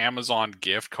like Amazon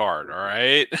gift card, all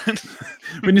right?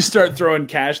 When you start throwing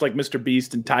cash like Mr.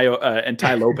 Beast and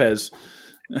Ty Lopez.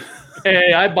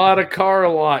 Hey, I bought a car a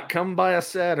lot. Come buy a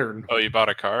Saturn. Oh, you bought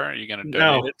a car? Are you going to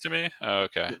donate it to me? Oh,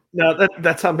 okay. No,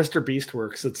 that's how Mr. Beast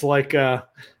works. It's like, I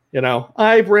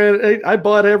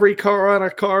bought every car on a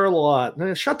car lot.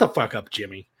 Shut the fuck up,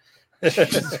 Jimmy.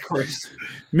 Jesus Christ.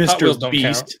 Mr.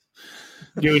 Beast.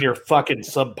 You and your fucking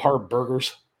subpar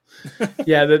burgers.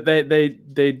 Yeah, they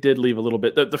did leave a little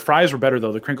bit. The fries were better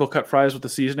though. The crinkle cut fries with the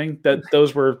seasoning,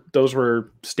 those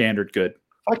were standard good.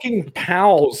 Fucking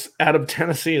Pals out of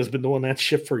Tennessee has been doing that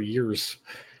shit for years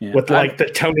with like the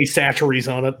Tony Chachere's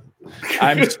on it.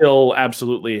 I'm still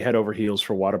absolutely head over heels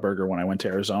for Whataburger. When I went to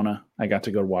Arizona, I got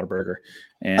to go to Whataburger,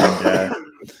 and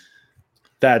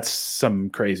that's some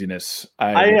craziness.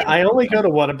 I only go to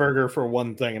Whataburger for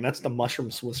one thing, and that's the mushroom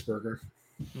Swiss burger.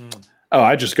 Oh,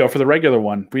 I just go for the regular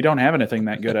one. We don't have anything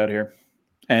that good out here.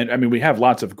 And I mean, we have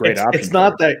lots of great options. It's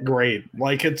not that great.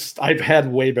 Like I've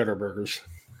had way better burgers.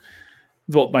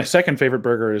 Well, my second favorite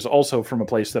burger is also from a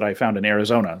place that I found in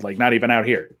Arizona, like not even out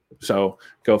here. So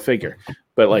go figure.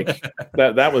 But like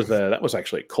that was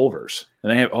actually at Culver's,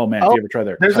 and they have. Oh man, have you ever tried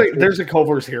their? There's a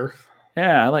Culver's here.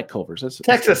 Yeah, I like Culver's.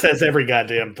 Texas has every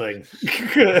goddamn thing.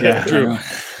 Yeah, true.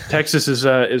 Texas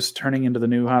is turning into the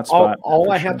new hotspot. All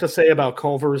I have to say about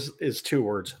Culver's is 2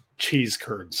 words: cheese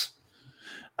curds.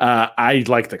 I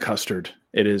like the custard.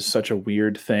 It is such a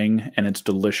weird thing, and it's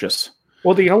delicious.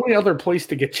 Well, the only other place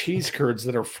to get cheese curds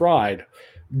that are fried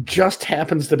just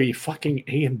happens to be fucking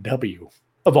A&W,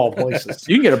 of all places.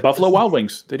 You can get a Buffalo Wild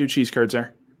Wings. They do cheese curds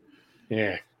there.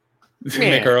 Yeah. We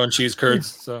make our own cheese curds,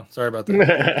 so sorry about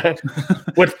that.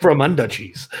 With Fromunda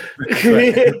cheese.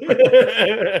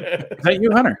 Thank you,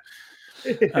 Hunter.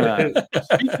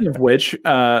 Speaking of which,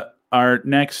 our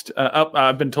next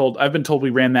I've been told we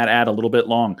ran that ad a little bit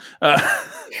long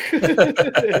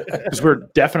because we're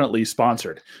definitely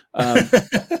sponsored.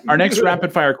 Our next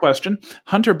rapid fire question: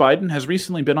 Hunter Biden has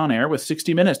recently been on air with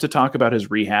 60 Minutes to talk about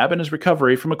his rehab and his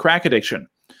recovery from a crack addiction.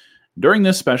 During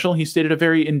this special, he stated a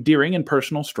very endearing and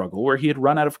personal struggle where he had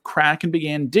run out of crack and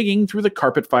began digging through the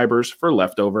carpet fibers for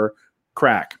leftover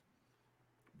crack.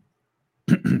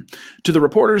 To the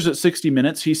reporters at 60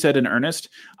 Minutes, he said in earnest,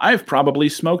 "I've probably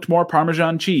smoked more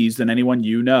Parmesan cheese than anyone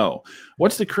you know.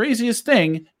 What's the craziest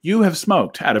thing you have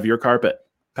smoked out of your carpet?"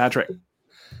 Patrick.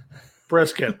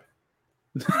 Brisket.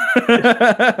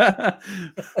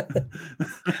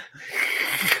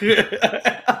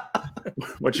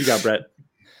 What you got, Brett?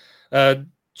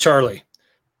 Charlie.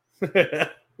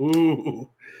 Ooh.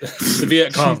 The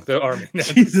Viet Cong, the army.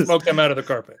 Smoked them out of the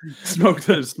carpet. Smoked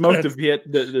the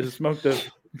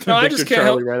No, I just can't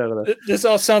Charlie help. right out of that. This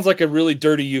all sounds like a really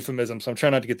dirty euphemism, so I'm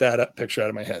trying not to get that picture out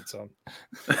of my head. So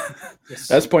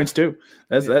that's points too.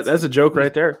 That's a joke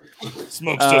right there.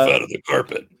 Smoke stuff out of the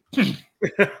carpet.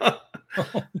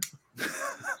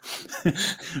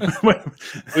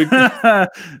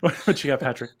 What you got,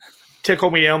 Patrick?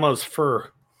 Tickle Me Elmo's fur.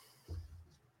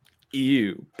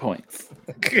 EU points.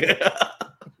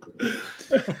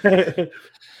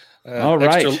 All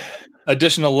right.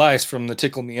 Additional lice from the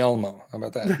Tickle Me Elmo. How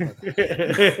about that?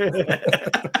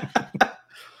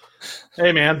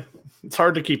 Hey, man. It's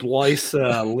hard to keep lice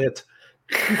lit.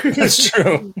 That's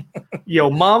true. Yo,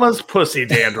 mama's pussy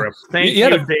dandruff. Thank you,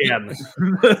 Dan.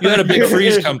 You had a big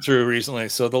freeze come through recently,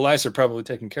 so the lice are probably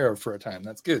taken care of for a time.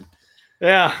 That's good.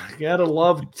 Yeah, you gotta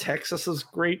love Texas's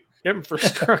great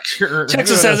infrastructure.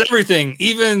 Texas has everything,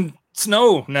 even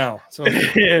snow now. So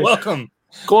welcome.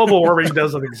 Global warming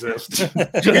doesn't exist.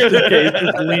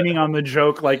 Just leaning on the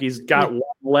joke like he's got one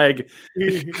leg.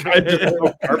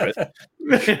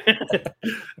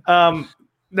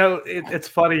 No, it's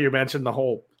funny you mentioned the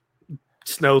whole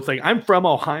snow thing. I'm from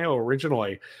Ohio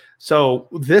originally, so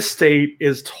this state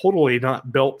is totally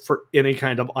not built for any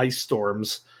kind of ice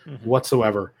storms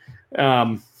whatsoever.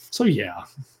 So yeah,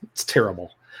 it's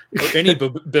terrible. Or any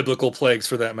biblical plagues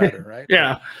for that matter, right?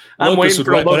 Yeah. I'm waiting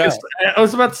for locusts. I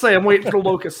was about to say, I'm waiting for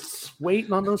locusts.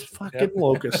 Waiting on those fucking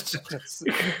locusts.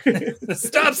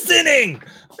 Stop sinning!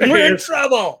 We're in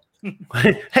trouble!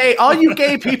 Hey, all you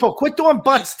gay people, quit doing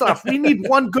butt stuff. We need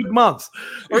one good month.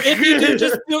 Or if you do,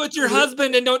 just do it with your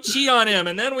husband and don't cheat on him,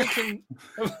 and then we can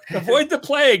avoid the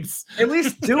plagues. At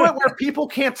least do it where people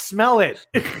can't smell it.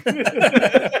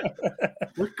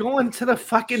 We're going to the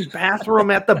fucking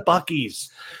bathroom at the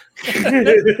Buc-ee's.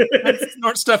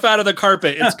 Snort stuff out of the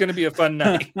carpet. It's going to be a fun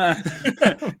night.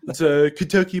 It's a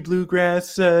Kentucky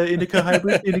bluegrass indica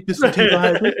hybrid, indica sativa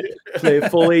hybrid. Play a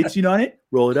full 18 on it,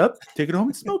 roll it up, take it home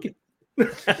and smoke it.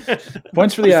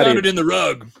 Points for the audience. Found it in the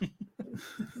rug.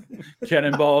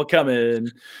 Cannonball coming.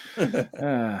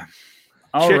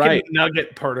 All Chicken right.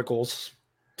 nugget particles.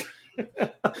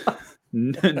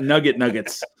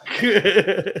 Nuggets.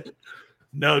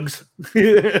 Nugs.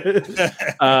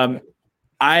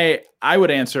 I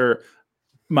would answer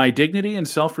my dignity and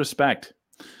self-respect.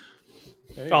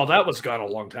 Oh, that was gone a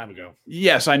long time ago.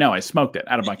 Yes, I know. I smoked it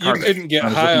out of my carpet. You didn't get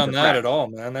high on that at all,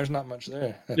 man. There's not much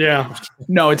there. Yeah.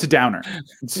 No, it's a downer.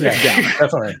 It's a downer.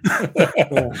 Definitely.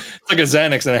 It's like a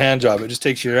Xanax and a hand job. It just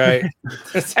takes you right.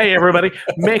 Hey, everybody,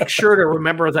 make sure to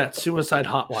remember that suicide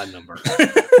hotline number.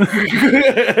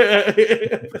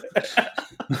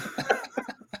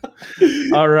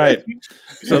 All right.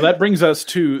 So that brings us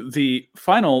to the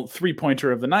final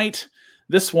three-pointer of the night.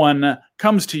 This one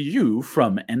comes to you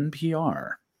from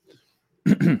NPR.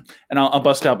 And I'll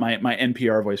bust out my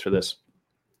NPR voice for this.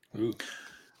 Ooh.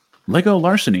 Lego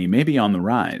larceny may be on the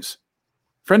rise.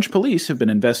 French police have been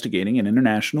investigating an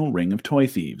international ring of toy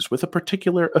thieves with a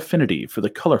particular affinity for the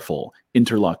colorful,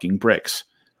 interlocking bricks.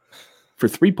 For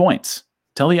 3 points,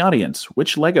 tell the audience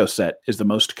which Lego set is the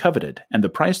most coveted and the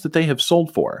price that they have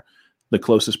sold for. The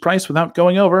closest price without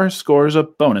going over scores a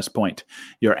bonus point.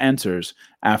 Your answers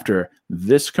after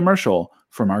this commercial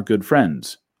from our good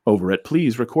friends over at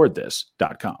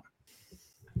pleaserecordthis.com.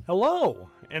 Hello,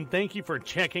 and thank you for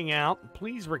checking out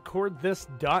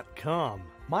PleaseRecordThis.com.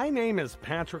 My name is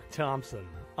Patrick Thompson,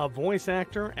 a voice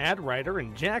actor, ad writer,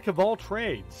 and jack of all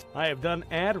trades. I have done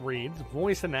ad reads,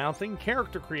 voice announcing,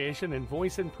 character creation, and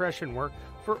voice impression work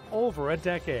for over a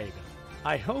decade.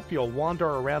 I hope you'll wander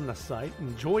around the site,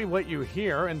 enjoy what you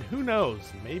hear, and who knows,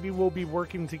 maybe we'll be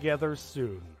working together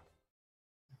soon.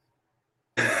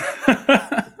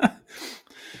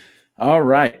 All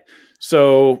right.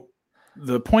 So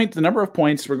the number of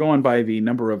points, we're going by the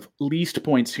number of least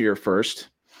points here first.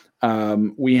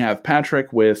 We have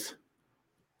Patrick with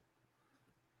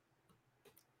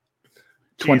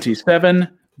 27.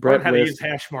 Brett how to with use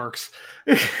hash marks.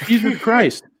 Jesus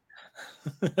Christ.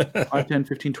 5, 10,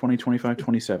 15, 20, 25,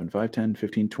 27. 5, 10,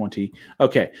 15, 20.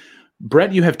 Okay.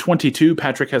 Brett, you have 22.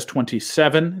 Patrick has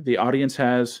 27. The audience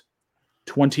has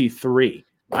 23.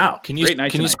 Wow. Can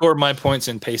you score my points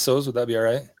in pesos? Would that be all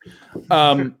right?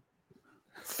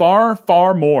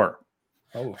 Far more.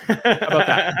 Oh. How about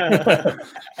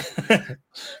that?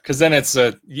 Because then it's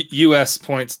U.S.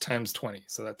 points times 20.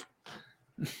 So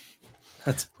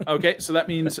that's okay. So that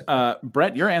means,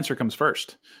 Brett, your answer comes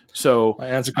first. So my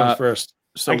answer comes first.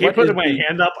 So I keep putting my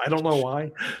hand up. I don't know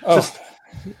why. Oh.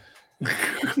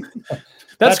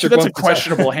 That's a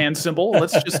questionable hand symbol.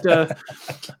 Let's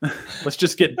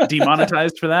just get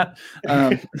demonetized for that.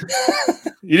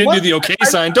 You didn't do the okay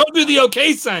sign. Don't do the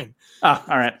okay sign. All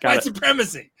right. Got White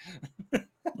supremacy.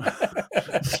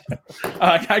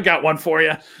 I got one for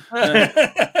you.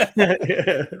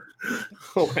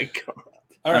 Oh my God.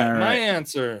 All right. My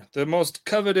answer, the most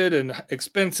coveted and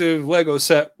expensive Lego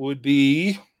set would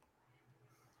be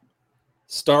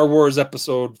Star Wars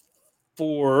Episode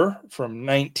 4 from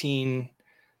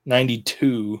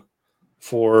 1992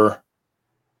 for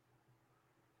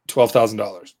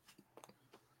 $12,000.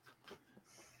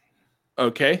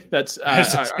 Okay, that's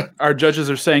our judges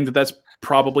are saying that's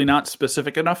probably not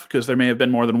specific enough because there may have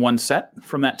been more than one set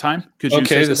from that time. Could you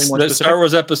say something more specific? Star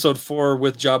Wars Episode 4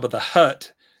 with Jabba the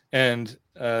Hutt and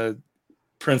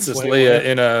Princess Leia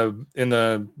in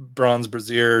the bronze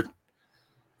brassiere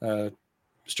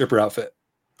stripper outfit.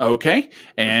 Okay,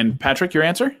 and Patrick, your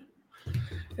answer?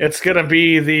 It's going to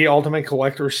be the Ultimate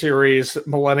Collector Series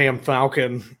Millennium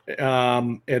Falcon,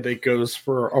 and it goes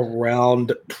for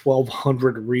around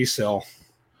 $1,200 resale.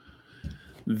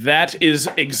 That is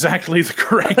exactly the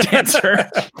correct answer.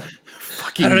 I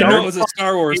don't know it was a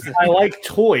Star Wars thing. I like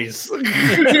toys.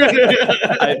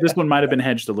 This one might have been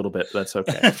hedged a little bit. But that's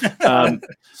okay.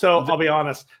 So I'll be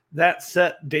honest. That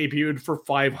set debuted for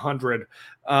 $500,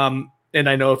 and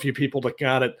I know a few people that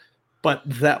got it. But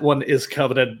that one is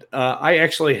coveted. I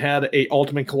actually had a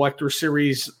Ultimate Collector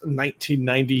Series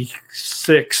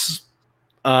 1996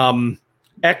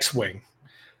 X-Wing,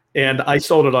 and I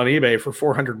sold it on eBay for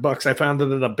 $400. I found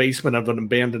it in a basement of an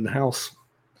abandoned house.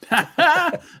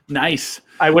 Nice.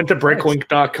 I went to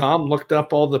bricklink.com, looked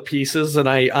up all the pieces, and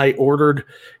I ordered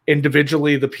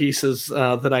individually the pieces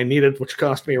that I needed, which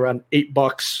cost me around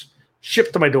 $8.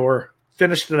 Shipped to my door,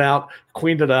 finished it out,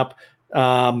 cleaned it up.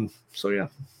 So yeah.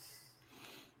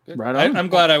 Right on. I'm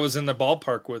glad I was in the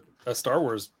ballpark with a Star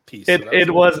Wars piece.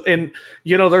 It was, and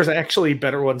there's actually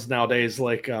better ones nowadays.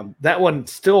 Like that one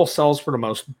still sells for the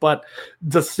most. But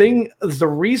the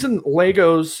reason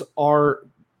Legos are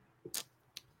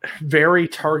very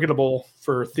targetable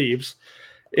for thieves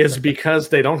is because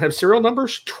they don't have serial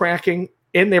numbers, tracking,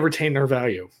 and they retain their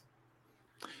value.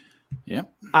 Yeah,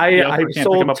 I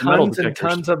sold tons and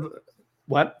tons of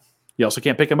what. You also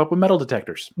can't pick them up with metal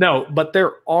detectors. No, but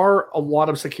there are a lot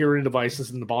of security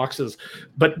devices in the boxes.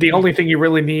 But the only thing you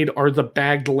really need are the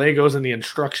bagged Legos and the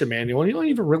instruction manual. You don't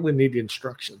even really need the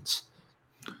instructions.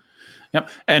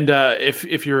 Yep. And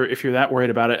if you're that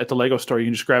worried about it, at the Lego store, you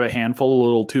can just grab a handful of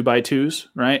little 2x2s,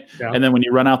 right? Yeah. And then when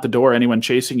you run out the door, anyone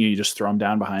chasing you, you just throw them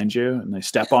down behind you and they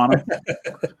step on them.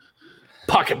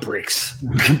 Pocket bricks.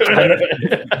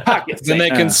 Pockets. Then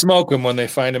they can smoke them when they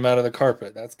find them out of the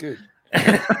carpet. That's good.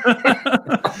 As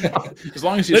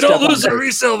long as you they don't lose their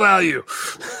resale value.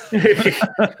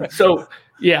 So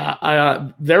yeah,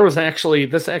 this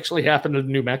actually happened in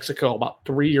New Mexico about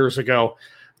 3 years ago.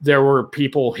 There were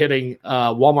people hitting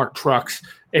Walmart trucks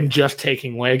and just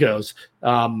taking Legos.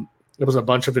 There was a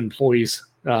bunch of employees,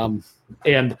 and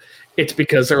it's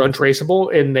because they're untraceable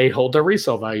and they hold their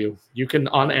resale value. You can,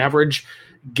 on average,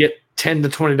 get $10 to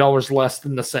 $20 less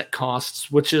than the set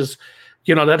costs, which is,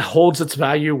 that holds its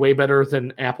value way better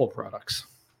than Apple products.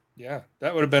 Yeah,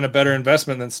 that would have been a better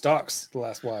investment than stocks the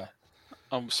last while.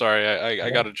 I'm sorry, I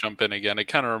got to jump in again. It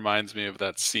kind of reminds me of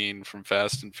that scene from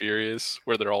Fast and Furious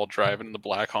where they're all driving the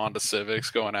black Honda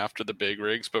Civics going after the big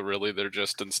rigs, but really they're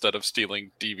just, instead of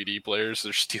stealing DVD players,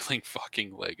 they're stealing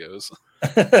fucking Legos.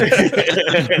 That's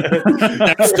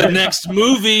the next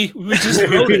movie. We just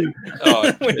wrote it.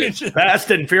 Oh,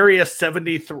 Fast and Furious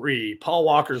 73. Paul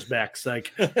Walker's back.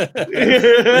 Psych.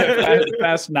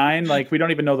 Fast 9. Like, we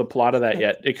don't even know the plot of that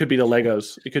yet. It could be the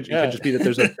Legos. It could just be that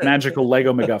there's a magical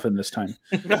Lego MacGuffin this time.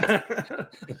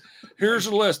 Here's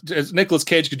a list. As Nicolas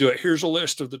Cage could do it. Here's a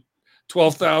list of the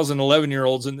 12,000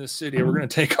 11-year-olds in this city. We're going to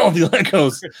take all the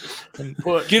Legos and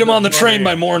get them on the train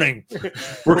by morning.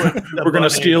 We're going to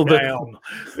steal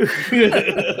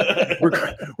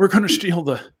we're going to steal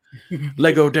the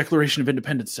Lego Declaration of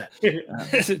Independence set.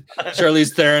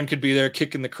 Charlize Theron could be there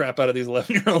kicking the crap out of these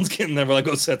 11-year-olds, getting their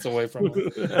Lego sets away from them.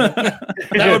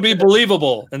 That would be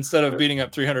believable instead of beating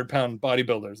up 300-pound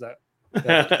bodybuilders.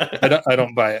 I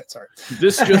don't buy it. Sorry.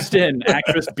 This just in: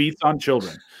 actress beats on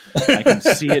children. I can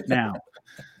see it now.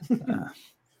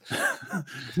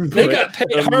 They got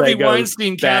paid. Harvey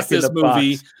Weinstein cast this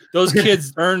movie. Box. Those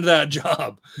kids earned that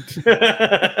job.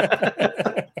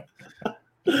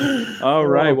 All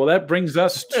right. Well, that brings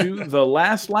us to the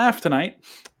last laugh tonight.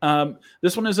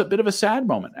 This one is a bit of a sad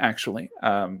moment, actually.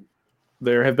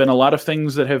 There have been a lot of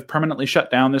things that have permanently shut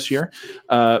down this year.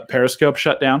 Periscope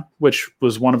shut down, which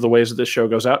was one of the ways that this show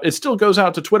goes out. It still goes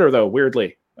out to Twitter, though,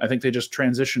 weirdly. I think they just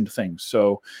transitioned things.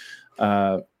 So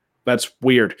that's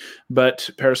weird.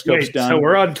 But Periscope's done. So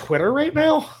we're on Twitter right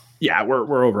now? Yeah,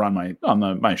 we're over on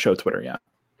my show Twitter, yeah.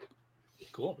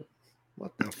 Cool.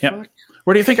 What the fuck?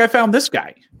 Where do you think I found this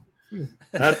guy?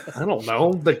 I don't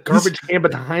know. The garbage can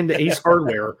behind the Ace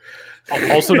Hardware.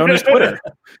 Also known as Twitter.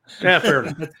 Yeah, fair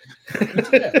enough.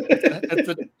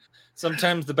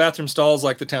 Sometimes the bathroom stall is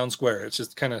like the town square. It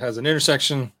just kind of has an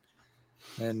intersection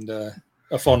and a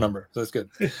phone number. So that's good.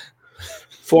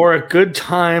 For a good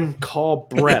time, call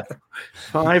Brett.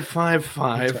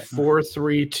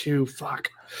 555-432.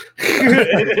 Fuck.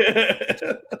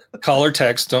 Call or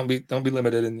text. Don't be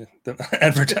limited in the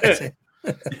advertising.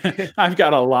 I've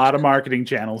got a lot of marketing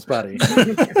channels, buddy.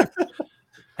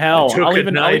 Hell, I'll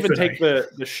even take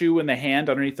the shoe in the hand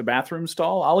underneath the bathroom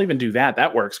stall. I'll even do that.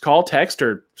 That works. Call, text,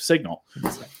 or signal.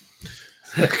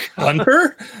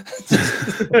 Hunter?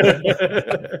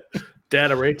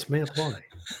 Data rates may apply.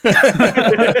 They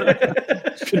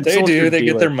do. They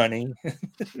get their money.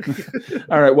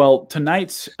 All right. Well,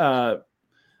 tonight's. Well,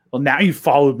 now you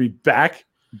followed me back,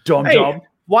 dumb.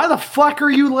 Why the fuck are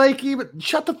you even?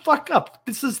 Shut the fuck up.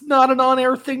 This is not an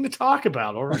on-air thing to talk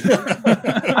about. All right.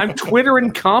 I'm Twitter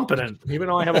incompetent, even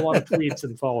though I have a lot of tweets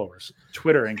and followers.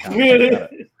 Twitter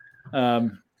incompetent.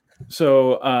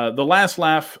 So the last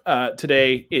laugh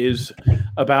today is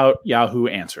about Yahoo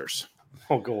Answers.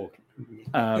 Oh, gold.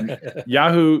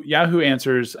 Yahoo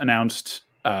Answers announced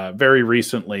very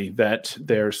recently that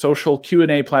their social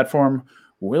Q&A platform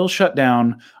will shut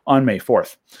down on May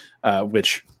 4th,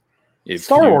 which, if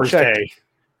Star Wars Day,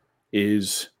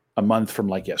 is a month from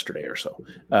like yesterday or so.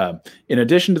 In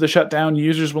addition to the shutdown,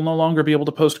 users will no longer be able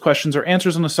to post questions or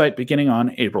answers on the site beginning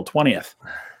on April 20th.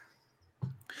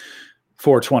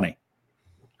 420.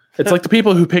 It's like the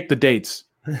people who pick the dates.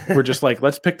 We're just like,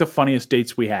 let's pick the funniest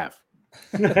dates we have.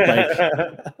 Like,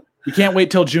 we can't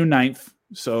wait till June 9th.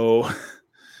 So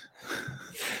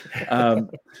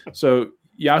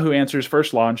Yahoo Answers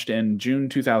first launched in June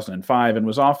 2005 and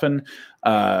was often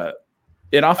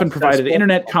provided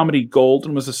internet comedy gold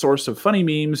and was a source of funny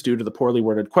memes due to the poorly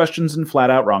worded questions and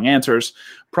flat out wrong answers.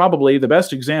 Probably the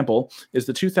best example is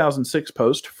the 2006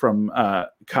 post from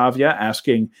Kavya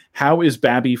asking, "How is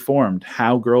Babby formed?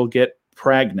 How girl get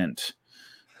pregnant?"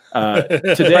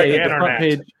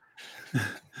 Today,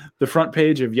 the front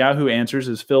page of Yahoo Answers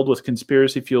is filled with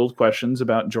conspiracy-fueled questions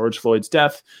about George Floyd's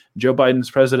death, Joe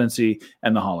Biden's presidency,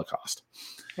 and the Holocaust.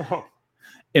 Oh.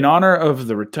 In honor of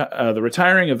the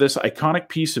retiring of this iconic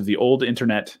piece of the old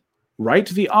internet, write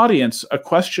the audience a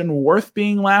question worth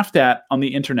being laughed at on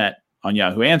the internet on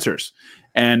Yahoo Answers.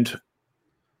 And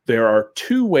there are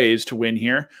two ways to win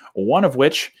here, one of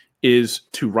which is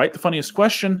to write the funniest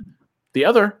question. The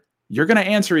other, you're going to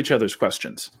answer each other's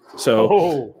questions.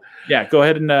 So, yeah, go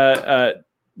ahead and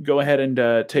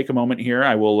take a moment here.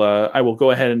 I will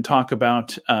go ahead and talk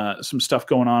about some stuff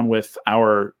going on with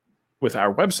our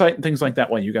website and things like that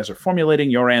while you guys are formulating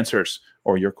your answers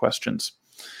or your questions.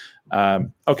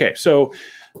 Okay, so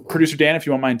Producer Dan, if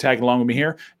you won't mind tagging along with me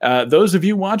here. Those of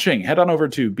you watching, head on over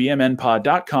to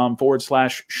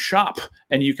bmnpod.com/shop,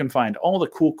 and you can find all the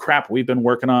cool crap we've been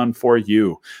working on for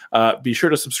you. Be sure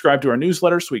to subscribe to our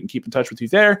newsletter so we can keep in touch with you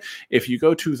there. If you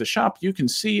go to the shop, you can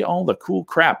see all the cool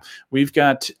crap. We've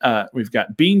got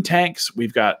bean tanks.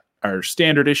 We've got our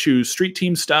standard issue street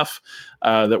team stuff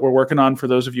that we're working on. For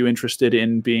those of you interested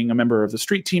in being a member of the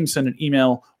street team, send an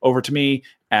email over to me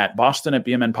at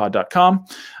boston@bmnpod.com.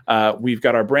 We've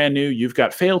got our brand new You've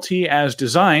Got Fealty as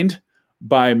designed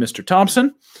by Mr.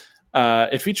 Thompson.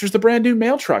 It features the brand new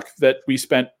mail truck that we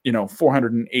spent,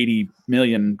 $480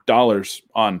 million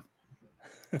on.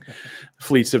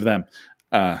 Fleets of them.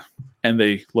 And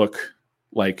they look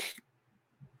like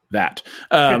that.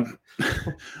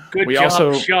 Good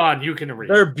job, Sean. You can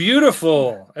read. They're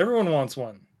beautiful. Everyone wants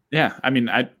one. Yeah, I mean,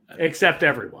 except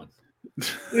everyone.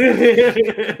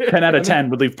 10 out of 10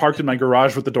 would leave parked in my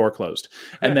garage with the door closed.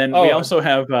 And then we also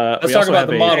have. Let's talk about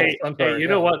the model. Hey, you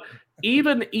know what?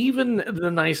 Even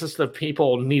the nicest of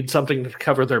people need something to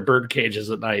cover their bird cages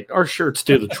at night. Our shirts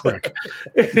do the trick.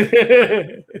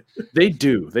 They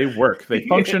do. They work. They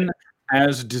function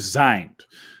as designed.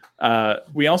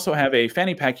 We also have a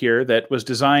fanny pack here that was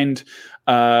designed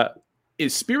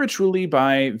spiritually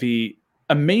by the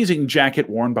amazing jacket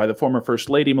worn by the former First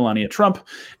Lady Melania Trump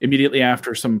immediately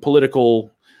after some political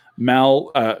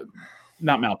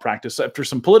after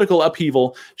some political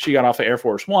upheaval. She got off of Air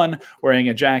Force One wearing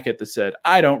a jacket that said,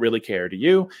 "I don't really care to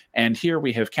you." And here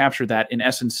we have captured that in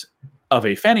essence of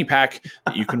a fanny pack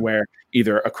that you can wear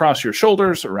either across your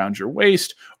shoulders, around your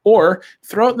waist, or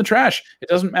throw it in the trash. It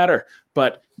doesn't matter.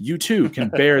 But you too can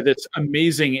bear this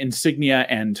amazing insignia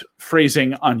and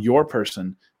phrasing on your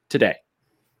person today.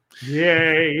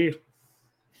 Yay.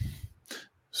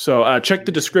 So check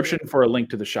the description for a link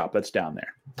to the shop that's down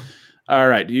there. All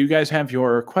right. Do you guys have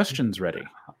your questions ready?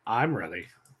 I'm ready.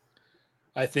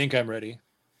 I think I'm ready.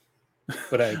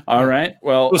 But all right.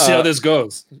 Well, we'll see how this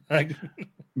goes.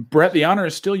 Brett, the honor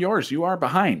is still yours. You are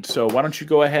behind. So why don't you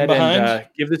go ahead and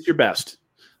give this your best?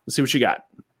 Let's see what you got.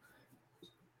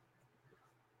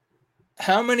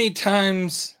 How many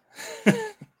times?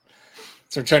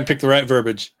 So I'm trying to pick the right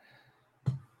verbiage.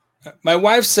 My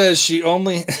wife says she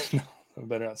only. No, I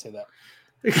better not say that.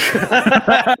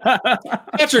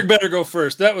 Patrick better go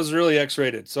first. That was really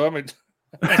X-rated. So I'm going to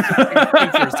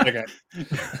think for a second.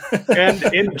 And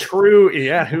in true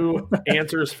Yahoo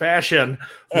Answers fashion,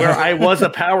 where I was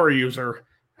a power user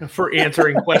for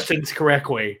answering questions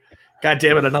correctly. God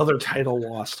damn it, another title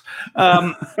lost.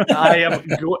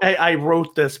 I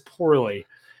wrote this poorly.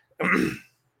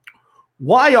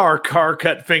 Why are car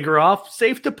cut finger off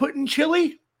safe to put in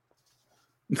chili?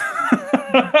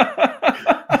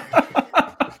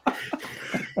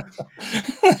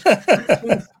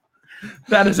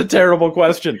 That is a terrible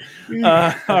question.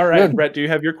 All right, Brett, do you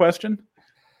have your question?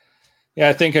 Yeah,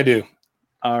 I think I do.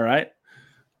 All right.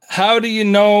 How do you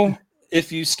know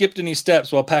if you skipped any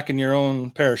steps while packing your own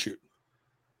parachute?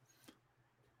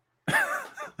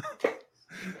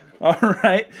 All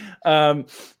right.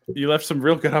 You left some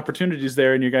real good opportunities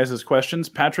there in your guys' questions.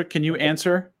 Patrick, can you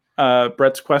answer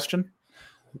Brett's question?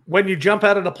 When you jump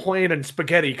out of the plane and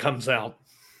spaghetti comes out.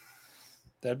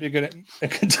 That'd be a good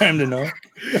time to know.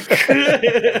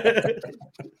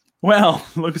 Well,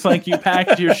 looks like you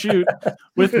packed your chute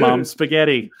with mom's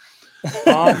spaghetti.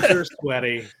 Moms are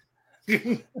sweaty.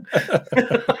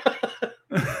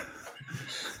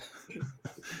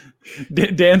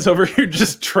 Dan's over here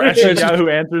just trashing Yahoo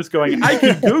Answers going, I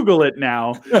can Google it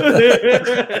now.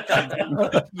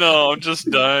 No, I'm just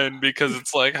dying because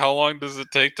it's like, how long does it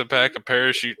take to pack a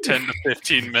parachute? 10 to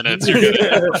 15 minutes. You're going to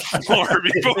have more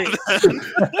before then.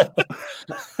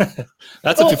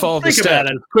 That's if you follow the steps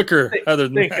quicker.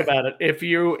 Think about it. If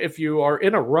you are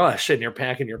in a rush and you're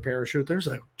packing your parachute, there's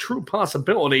a true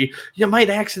possibility you might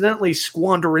accidentally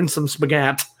squander in some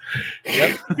spaghetti.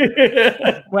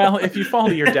 Yep. Well, if you fall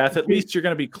to your death, at least you're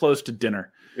going to be close to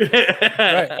dinner.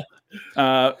 Right.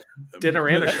 Dinner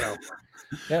and a show.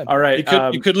 Yeah. All right.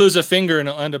 You could lose a finger and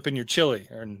it'll end up in your chili.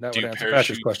 And that would answer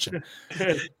Patrick's question.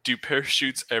 Do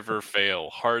parachutes ever fail?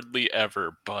 Hardly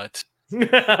ever, but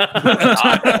It's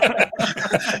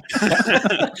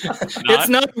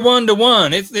not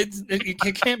 1-to-1.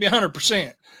 It can't be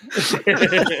 100%.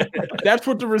 That's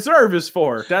what the reserve is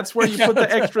for. That's where you put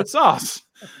the extra sauce.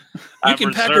 You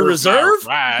can pack a reserve?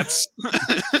 Rats.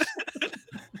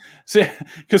 See,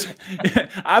 because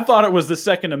I thought it was the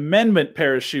Second Amendment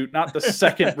parachute, not the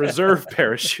Second Reserve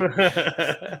parachute.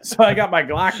 So I got my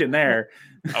Glock in there.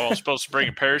 I was supposed to bring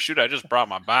a parachute. I just brought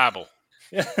my Bible.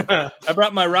 I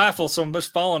brought my rifle, so I'm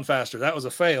just falling faster. That was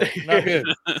a fail. Not good.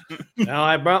 Now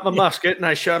I brought my musket and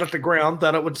I shot at the ground,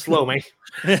 thought it would slow me.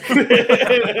 Why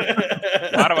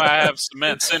do I have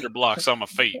cement cinder blocks on my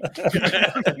feet?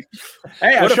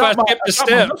 Hey, what if I skipped a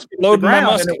step? Load my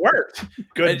musket. And it worked.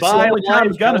 Goodbye, it's the only time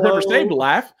life, gun has ever hello. saved a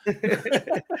life.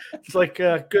 It's like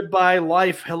goodbye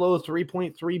life, hello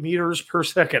 3.3 meters per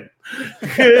second.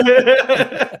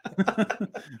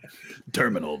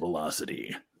 Terminal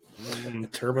velocity.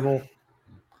 Terminal.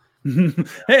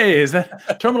 Hey, is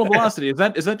that terminal velocity? Is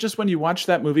that just when you watch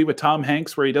that movie with Tom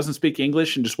Hanks where he doesn't speak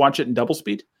English and just watch it in double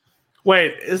speed?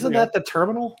 Wait, isn't that the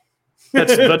terminal?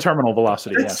 That's the terminal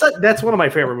velocity. Yes. That's one of my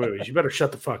favorite movies. You better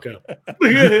shut the fuck up.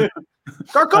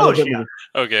 Carcosia.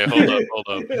 Okay, hold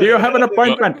up. Do you have an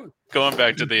appointment? Going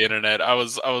back to the internet, I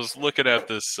was looking at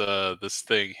this this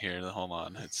thing here. Hold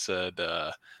on. It said,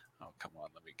 oh come on,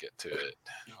 let me get to it.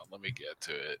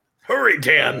 Hurry,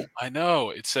 Dan. I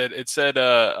know. It said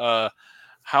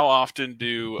how often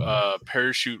do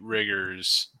parachute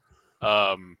riggers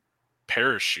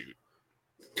parachute?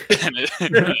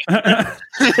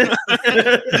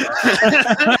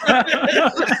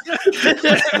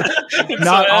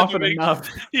 Not often enough.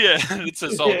 Yeah, it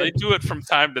says, they do it from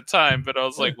time to time, but I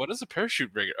was like, what is a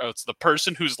parachute rigger? Oh, it's the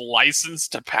person who's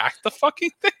licensed to pack the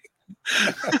fucking thing.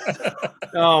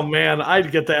 Oh man,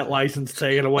 I'd get that license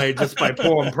taken away just by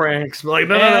pulling pranks. Like,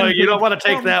 no, you don't want to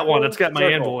take that one. It's got my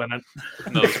anvil in it.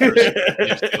 No, you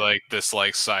see, like this,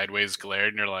 like sideways glare,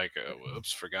 and you're like, oh,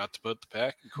 "Whoops, forgot to put the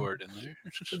packing cord in there."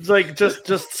 It's like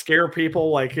just scare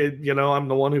people. Like, I'm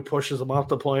the one who pushes them off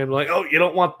the plane. Like, oh, you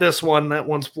don't want this one. That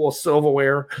one's full of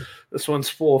silverware. This one's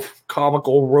full of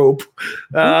comical rope.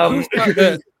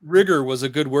 Rigger was a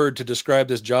good word to describe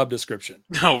this job description.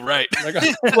 Oh, right.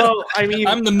 Well, I mean,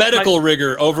 I'm the medical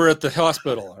rigger over at the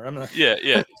hospital. Or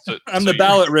yeah. I'm the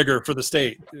ballot rigger for the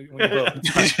state. well,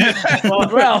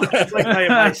 it's like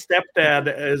my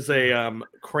stepdad is a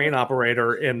crane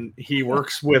operator, and he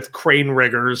works with crane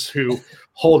riggers who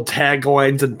hold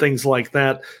taglines and things like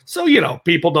that. So,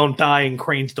 people don't die and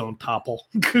cranes don't topple.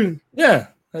 Yeah,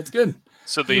 that's good.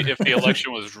 So if the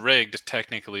election was rigged,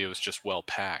 technically it was just well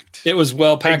packed. It was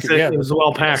well packed. Exactly. Yeah. It was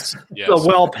well packed. Yes. A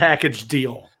well packaged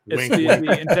deal. It's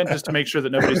the intent is to make sure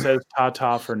that nobody says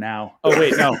ta-ta for now. Oh,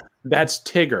 wait, no. That's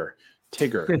Tigger.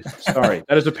 Sorry.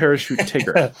 That is a parachute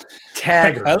Tigger.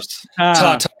 Taggers.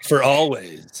 Ta-ta for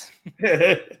always.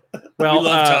 Well, we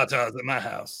love tatas at my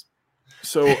house.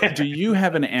 So do you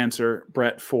have an answer,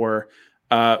 Brett, for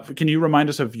can you remind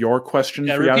us of your question?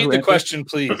 Yeah, for repeat Yahoo the Answers? question,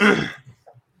 please.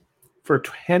 For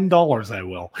 $10, I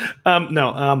will.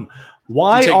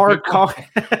 Why are Did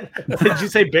you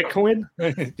say Bitcoin?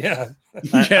 Yeah.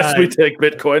 Yes, we take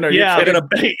Bitcoin. Are you kidding? I'm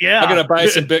gonna buy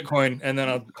some Bitcoin and then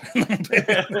I'll.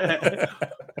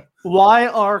 Why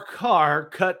are car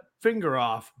cut finger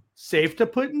off safe to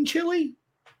put in chili?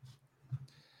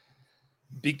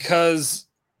 Because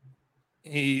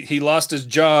he lost his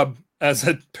job as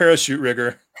a parachute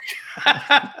rigger,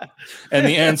 and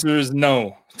the answer is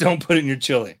no. Don't put it in your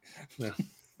chili. No.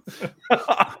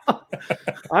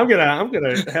 I'm gonna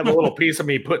have a little piece of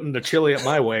me putting the chili at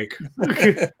my wake.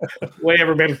 Way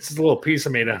everybody gets a little piece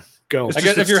of me to go. I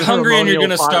guess if you're hungry and you're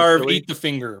gonna starve, eat the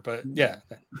finger. But yeah.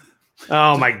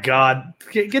 Oh my God!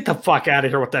 Get the fuck out of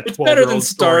here with that. It's better than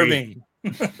starving.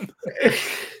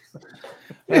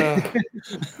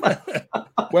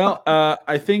 Well,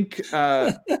 I think.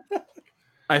 Well,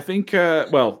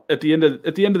 at the end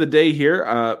of the day here,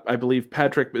 I believe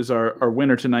Patrick is our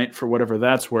winner tonight for whatever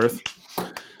that's worth.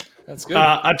 That's good.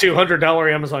 A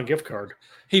 $200 Amazon gift card.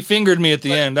 He fingered me at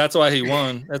the end. That's why he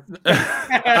won.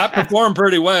 I performed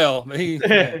pretty well.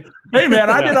 Hey man,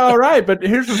 I did all right, but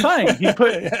here's the thing: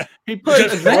 he put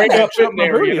Just right up in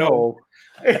there, booty hole.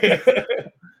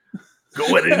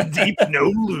 Going in deep, no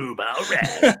lube. All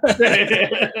right.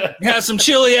 Have some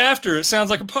chili after. It sounds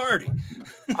like a party.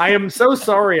 I am so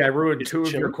sorry I ruined two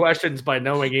of your questions by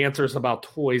knowing answers about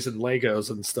toys and Legos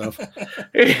and stuff.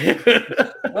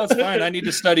 That's fine. I need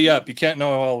to study up. You can't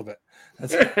know all of it.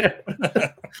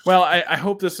 Well, I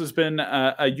hope this has been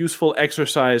a useful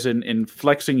exercise in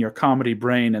flexing your comedy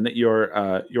brain, and that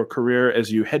your career as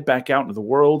you head back out into the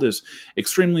world is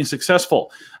extremely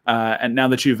successful. And now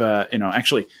that you've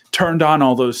actually turned on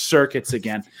all those circuits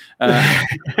again,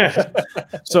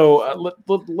 so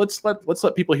let's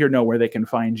let people here know where they can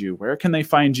find you. Where can they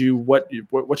find you?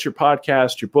 What's your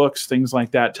podcast, your books, things like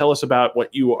that? Tell us about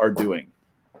what you are doing.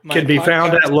 Can be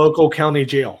found at local county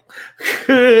jail.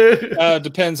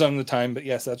 Depends on the time, but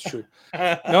yes, that's true.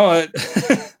 No,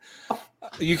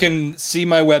 you can see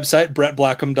my website,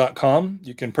 brettblackham.com.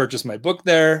 You can purchase my book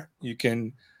there. You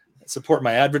can support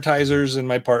my advertisers and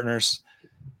my partners.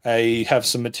 I have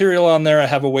some material on there. I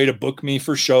have a way to book me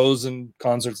for shows and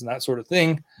concerts and that sort of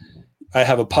thing. I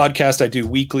have a podcast I do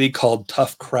weekly called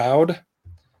Tough Crowd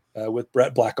with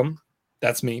Brett Blackham.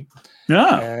 That's me.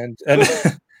 Yeah. And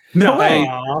no.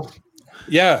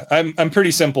 I'm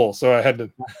pretty simple, so I had to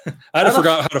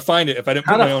forgot how to find it if I didn't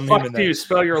put my own name in there. How do you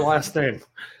spell your last name?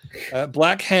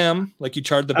 Blackham, like you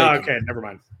charred the bacon. Okay, never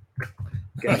mind.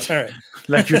 That's all right.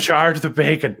 Like you charred the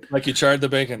bacon. Like you charred the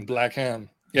bacon. Blackham.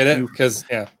 Get it? Because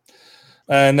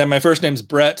and then my first name's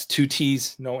Brett, 2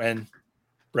 T's, no N.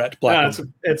 Brett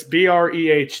Blackham. It's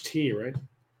Breht,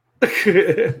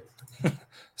 right?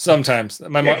 Sometimes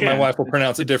my wife will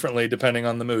pronounce it differently depending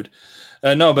on the mood.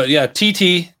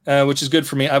 TT, which is good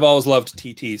for me. I've always loved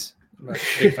TTs. I'm a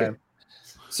big fan.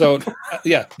 So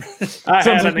I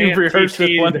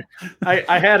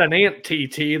had an aunt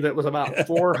TT that was about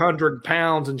 400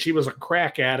 pounds, and she was a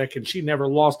crack addict, and she never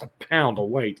lost a pound of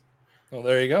weight. Well,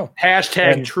 there you go.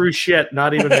 # true shit.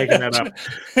 Not even making that up.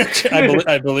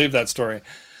 I believe that story.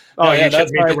 Oh, you should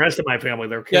meet the rest of my family.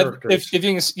 They're characters. If you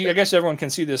can, I guess everyone can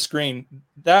see this screen.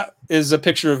 That is a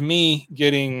picture of me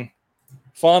getting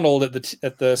fondled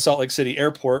at the Salt Lake City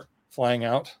airport flying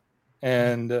out,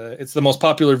 and it's the most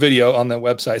popular video on the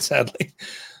website. Sadly,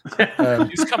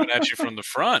 he's coming at you from the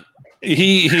front.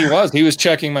 He was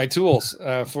checking my tools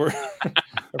for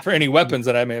any weapons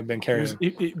that I may have been carrying.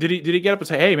 Did he get up and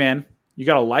say, "Hey, man, you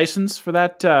got a license for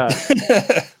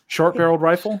that short-barreled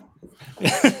rifle?"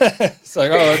 It's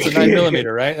like, oh, that's a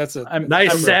 9mm, right? That's a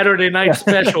nice Saturday night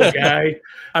special, guy.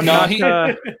 I'm not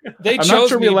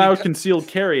sure we allow concealed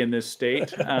carry in this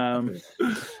state.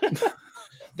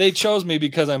 They chose me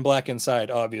because I'm black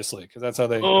inside, obviously, because that's how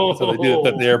they do it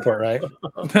at the airport, right?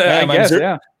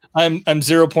 I'm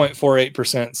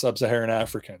 0.48% sub-Saharan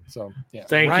African. So yeah.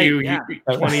 Thank you,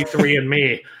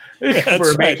 23andMe.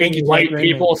 For making white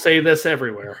people say this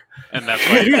everywhere. And that's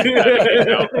why he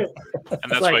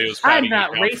was I'm not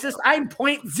racist. I'm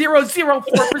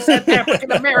 0.004%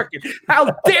 African American. How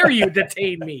dare you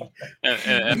detain me?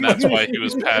 And that's why he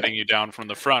was patting you down from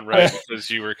the front, right?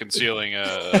 Because you were concealing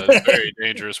a very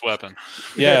dangerous weapon.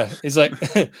 Yeah. He's like,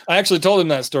 I actually told him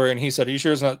that story, and he said, "Are you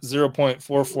sure it's not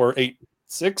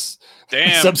 0.4486?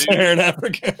 Damn, Sub-Saharan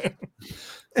African."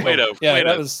 Way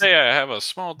to say I have a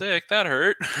small dick. That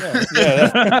hurt.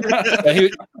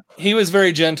 He was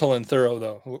very gentle and thorough,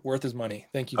 though. Worth his money.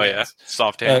 Thank you. Oh, yeah.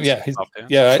 Soft hands. Soft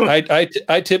hands.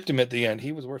 I tipped him at the end.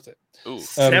 He was worth it. Ooh.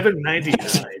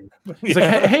 $7.99. He's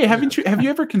like, hey, have you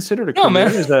ever considered a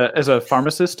career as a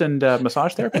pharmacist and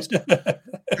massage therapist?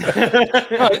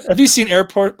 Have you seen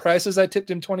airport prices? I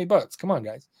tipped him $20. Come on,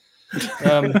 guys.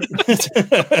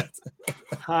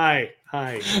 Hi.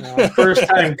 First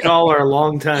time caller,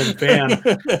 long time fan.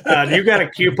 You got a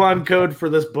coupon code for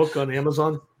this book on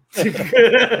Amazon? What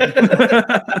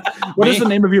is the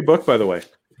name of your book, by the way?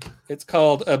 It's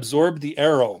called Absorb the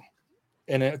Arrow,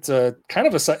 and it's a kind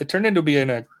of it turned into being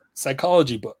a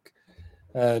psychology book,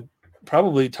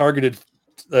 probably targeted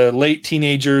late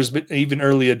teenagers, but even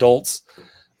early adults.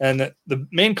 And the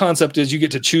main concept is you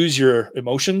get to choose your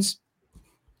emotions.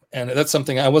 And that's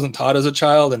something I wasn't taught as a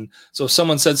child. And so if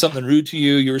someone said something rude to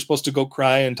you, you were supposed to go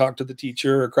cry and talk to the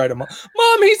teacher or cry to Mom,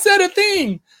 he said a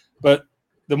thing. But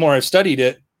the more I've studied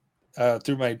it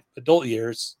through my adult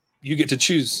years, you get to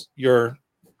choose your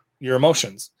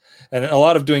emotions. And a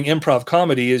lot of doing improv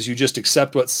comedy is you just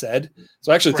accept what's said.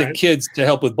 So I actually think kids, to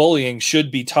help with bullying,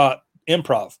 should be taught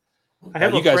improv. I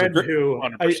have a friend who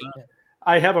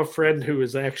I have a friend who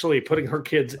is actually putting her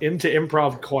kids into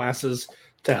improv classes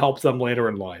to help them later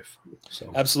in life.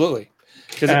 So absolutely.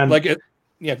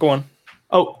 Go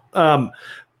on.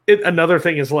 Another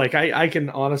thing is I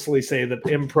can honestly say that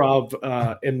improv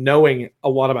and knowing a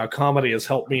lot about comedy has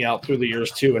helped me out through the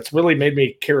years too. It's really made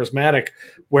me charismatic,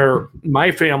 where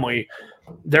my family,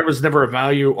 there was never a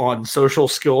value on social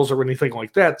skills or anything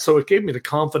like that. So it gave me the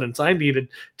confidence I needed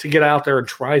to get out there and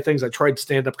try things. I tried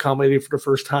stand-up comedy for the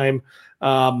first time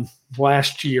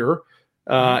last year.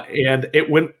 And it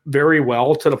went very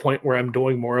well to the point where I'm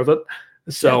doing more of it.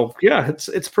 So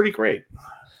it's pretty great.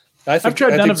 I've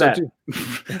tried none of that.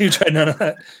 You tried none of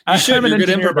that. You're a good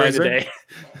improviser.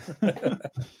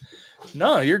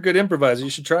 No, you're a good improviser. You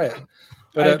should try it.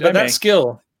 But that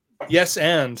skill, yes,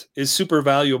 and is super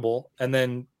valuable. And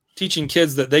then teaching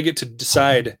kids that they get to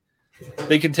decide,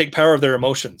 they can take power of their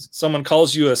emotions. Someone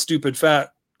calls you a stupid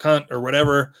fat cunt or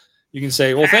whatever, you can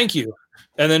say, "Well, thank you,"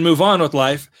 and then move on with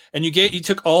life. And you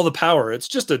took all the power. It's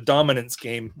just a dominance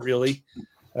game, really.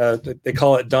 They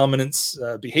call it dominance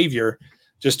behavior.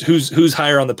 Just who's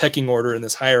higher on the pecking order in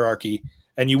this hierarchy.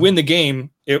 And you win the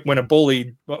game when a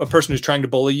person who's trying to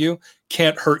bully you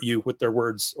can't hurt you with their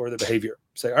words or their behavior.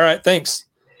 Say, "All right, thanks.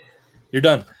 you're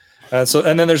done.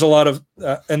 And then there's a lot of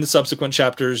in the subsequent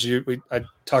chapters, I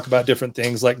talk about different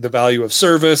things like the value of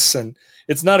service, and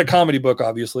it's not a comedy book,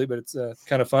 obviously, but it's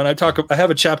kind of fun. I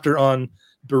have a chapter on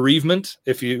bereavement.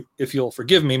 If you'll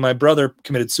forgive me, my brother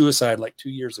committed suicide like 2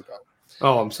 years ago.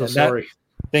 Oh, I'm so sorry.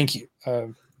 Thank you.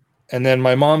 And then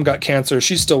my mom got cancer.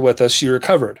 She's still with us. She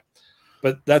recovered,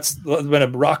 but that's been a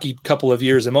rocky couple of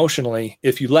years emotionally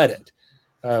if you let it.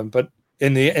 But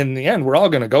in the end, we're all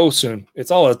going to go soon. It's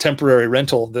all a temporary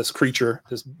rental. This creature,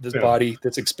 this body,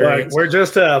 this experience. Right. We're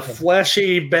just a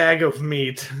fleshy bag of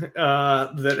meat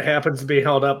that happens to be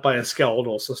held up by a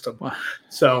skeletal system.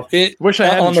 So wish I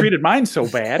hadn't treated mine so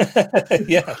bad.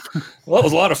 Yeah, well, it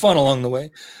was a lot of fun along the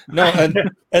way. No,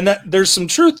 and that there's some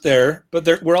truth there,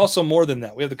 but we're also more than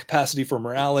that. We have the capacity for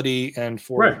morality and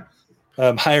for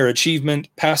higher achievement,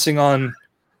 passing on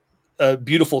a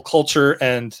beautiful culture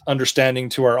and understanding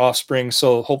to our offspring.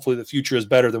 So hopefully the future is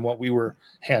better than what we were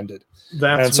handed.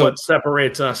 That's what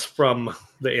separates us from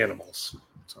the animals.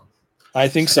 So I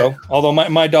think so. Although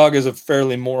my dog is a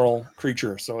fairly moral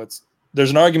creature. So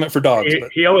there's an argument for dogs.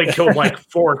 He only killed like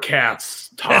 4 cats.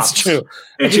 Tops. That's true.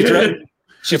 And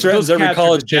she threatens every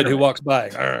college kid who walks by.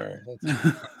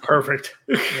 Perfect.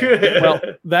 Well,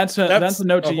 that's a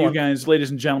note to you guys,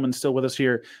 ladies and gentlemen, still with us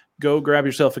here. Go grab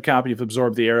yourself a copy of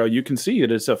Absorb the Arrow. You can see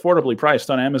it is affordably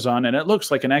priced on Amazon, and it looks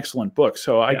like an excellent book.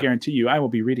 So I guarantee you I will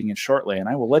be reading it shortly, and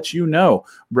I will let you know,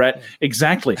 Brett,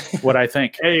 exactly what I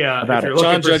think about it.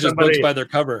 John judges books by their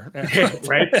cover.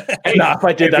 Right? Hey, no, if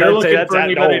I did that, I'd say that's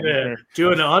anybody to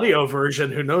do an audio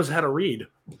version who knows how to read.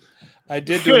 I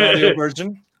did do an audio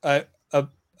version.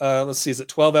 Let's see, is it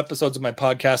 12 episodes of my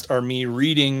podcast are me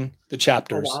reading the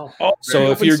chapters. Oh, wow. So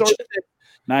if you're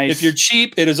nice. If you're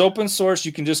cheap, it is open source.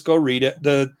 You can just go read it.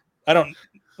 I don't,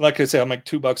 like I say, I'm like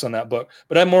 $2 on that book,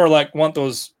 but I more like want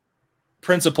those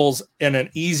principles in an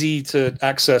easy to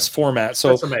access format.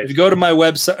 So if you go to my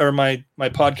website or my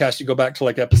podcast, you go back to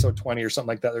like episode 20 or something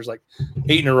like that. There's like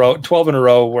 12 in a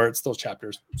row where it's those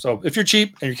chapters. So if you're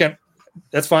cheap and you can't,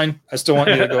 that's fine. I still want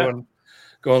you to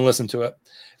go and listen to it.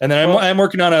 And then I'm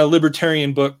working on a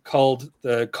libertarian book called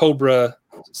The Cobra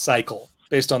Cycle,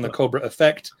 based on the Cobra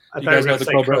Effect. You guys know the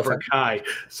Cobra Effect. Kai.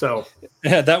 So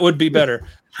yeah, that would be better.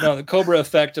 No, the Cobra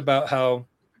Effect, about how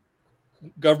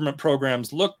government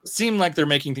programs seem like they're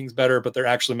making things better, but they're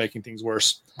actually making things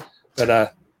worse.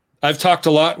 But I've talked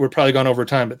a lot. We're probably gone over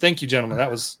time, but thank you, gentlemen. That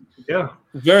was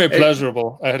very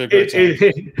pleasurable. I had a great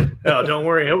time. No, don't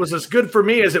worry. It was as good for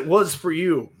me as it was for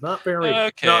you. Not very.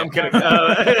 Okay. No, I'm kidding.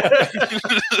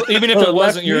 Even if it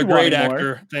wasn't, you're a great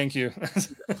actor. Thank you.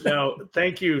 No,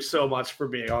 thank you so much for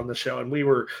being on the show, and we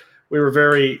were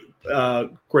very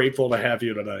grateful to have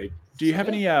you tonight. Do you have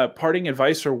any parting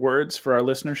advice or words for our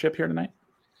listenership here tonight?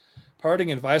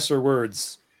 Parting advice or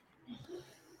words?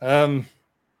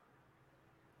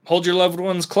 Hold your loved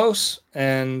ones close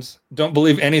and don't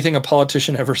believe anything a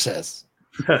politician ever says.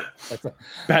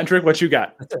 Patrick, what you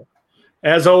got?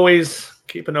 As always,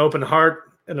 keep an open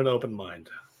heart and an open mind.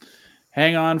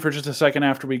 Hang on for just a second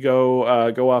after we go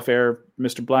off air,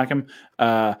 Mr. Blackham.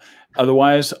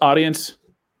 Otherwise, audience,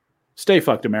 stay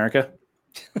fucked, America.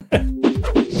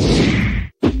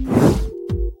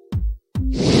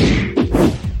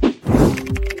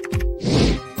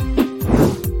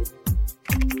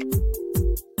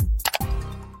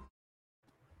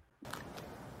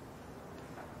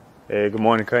 Hey, good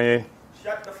morning, Kanye.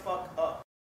 Shut the fuck up.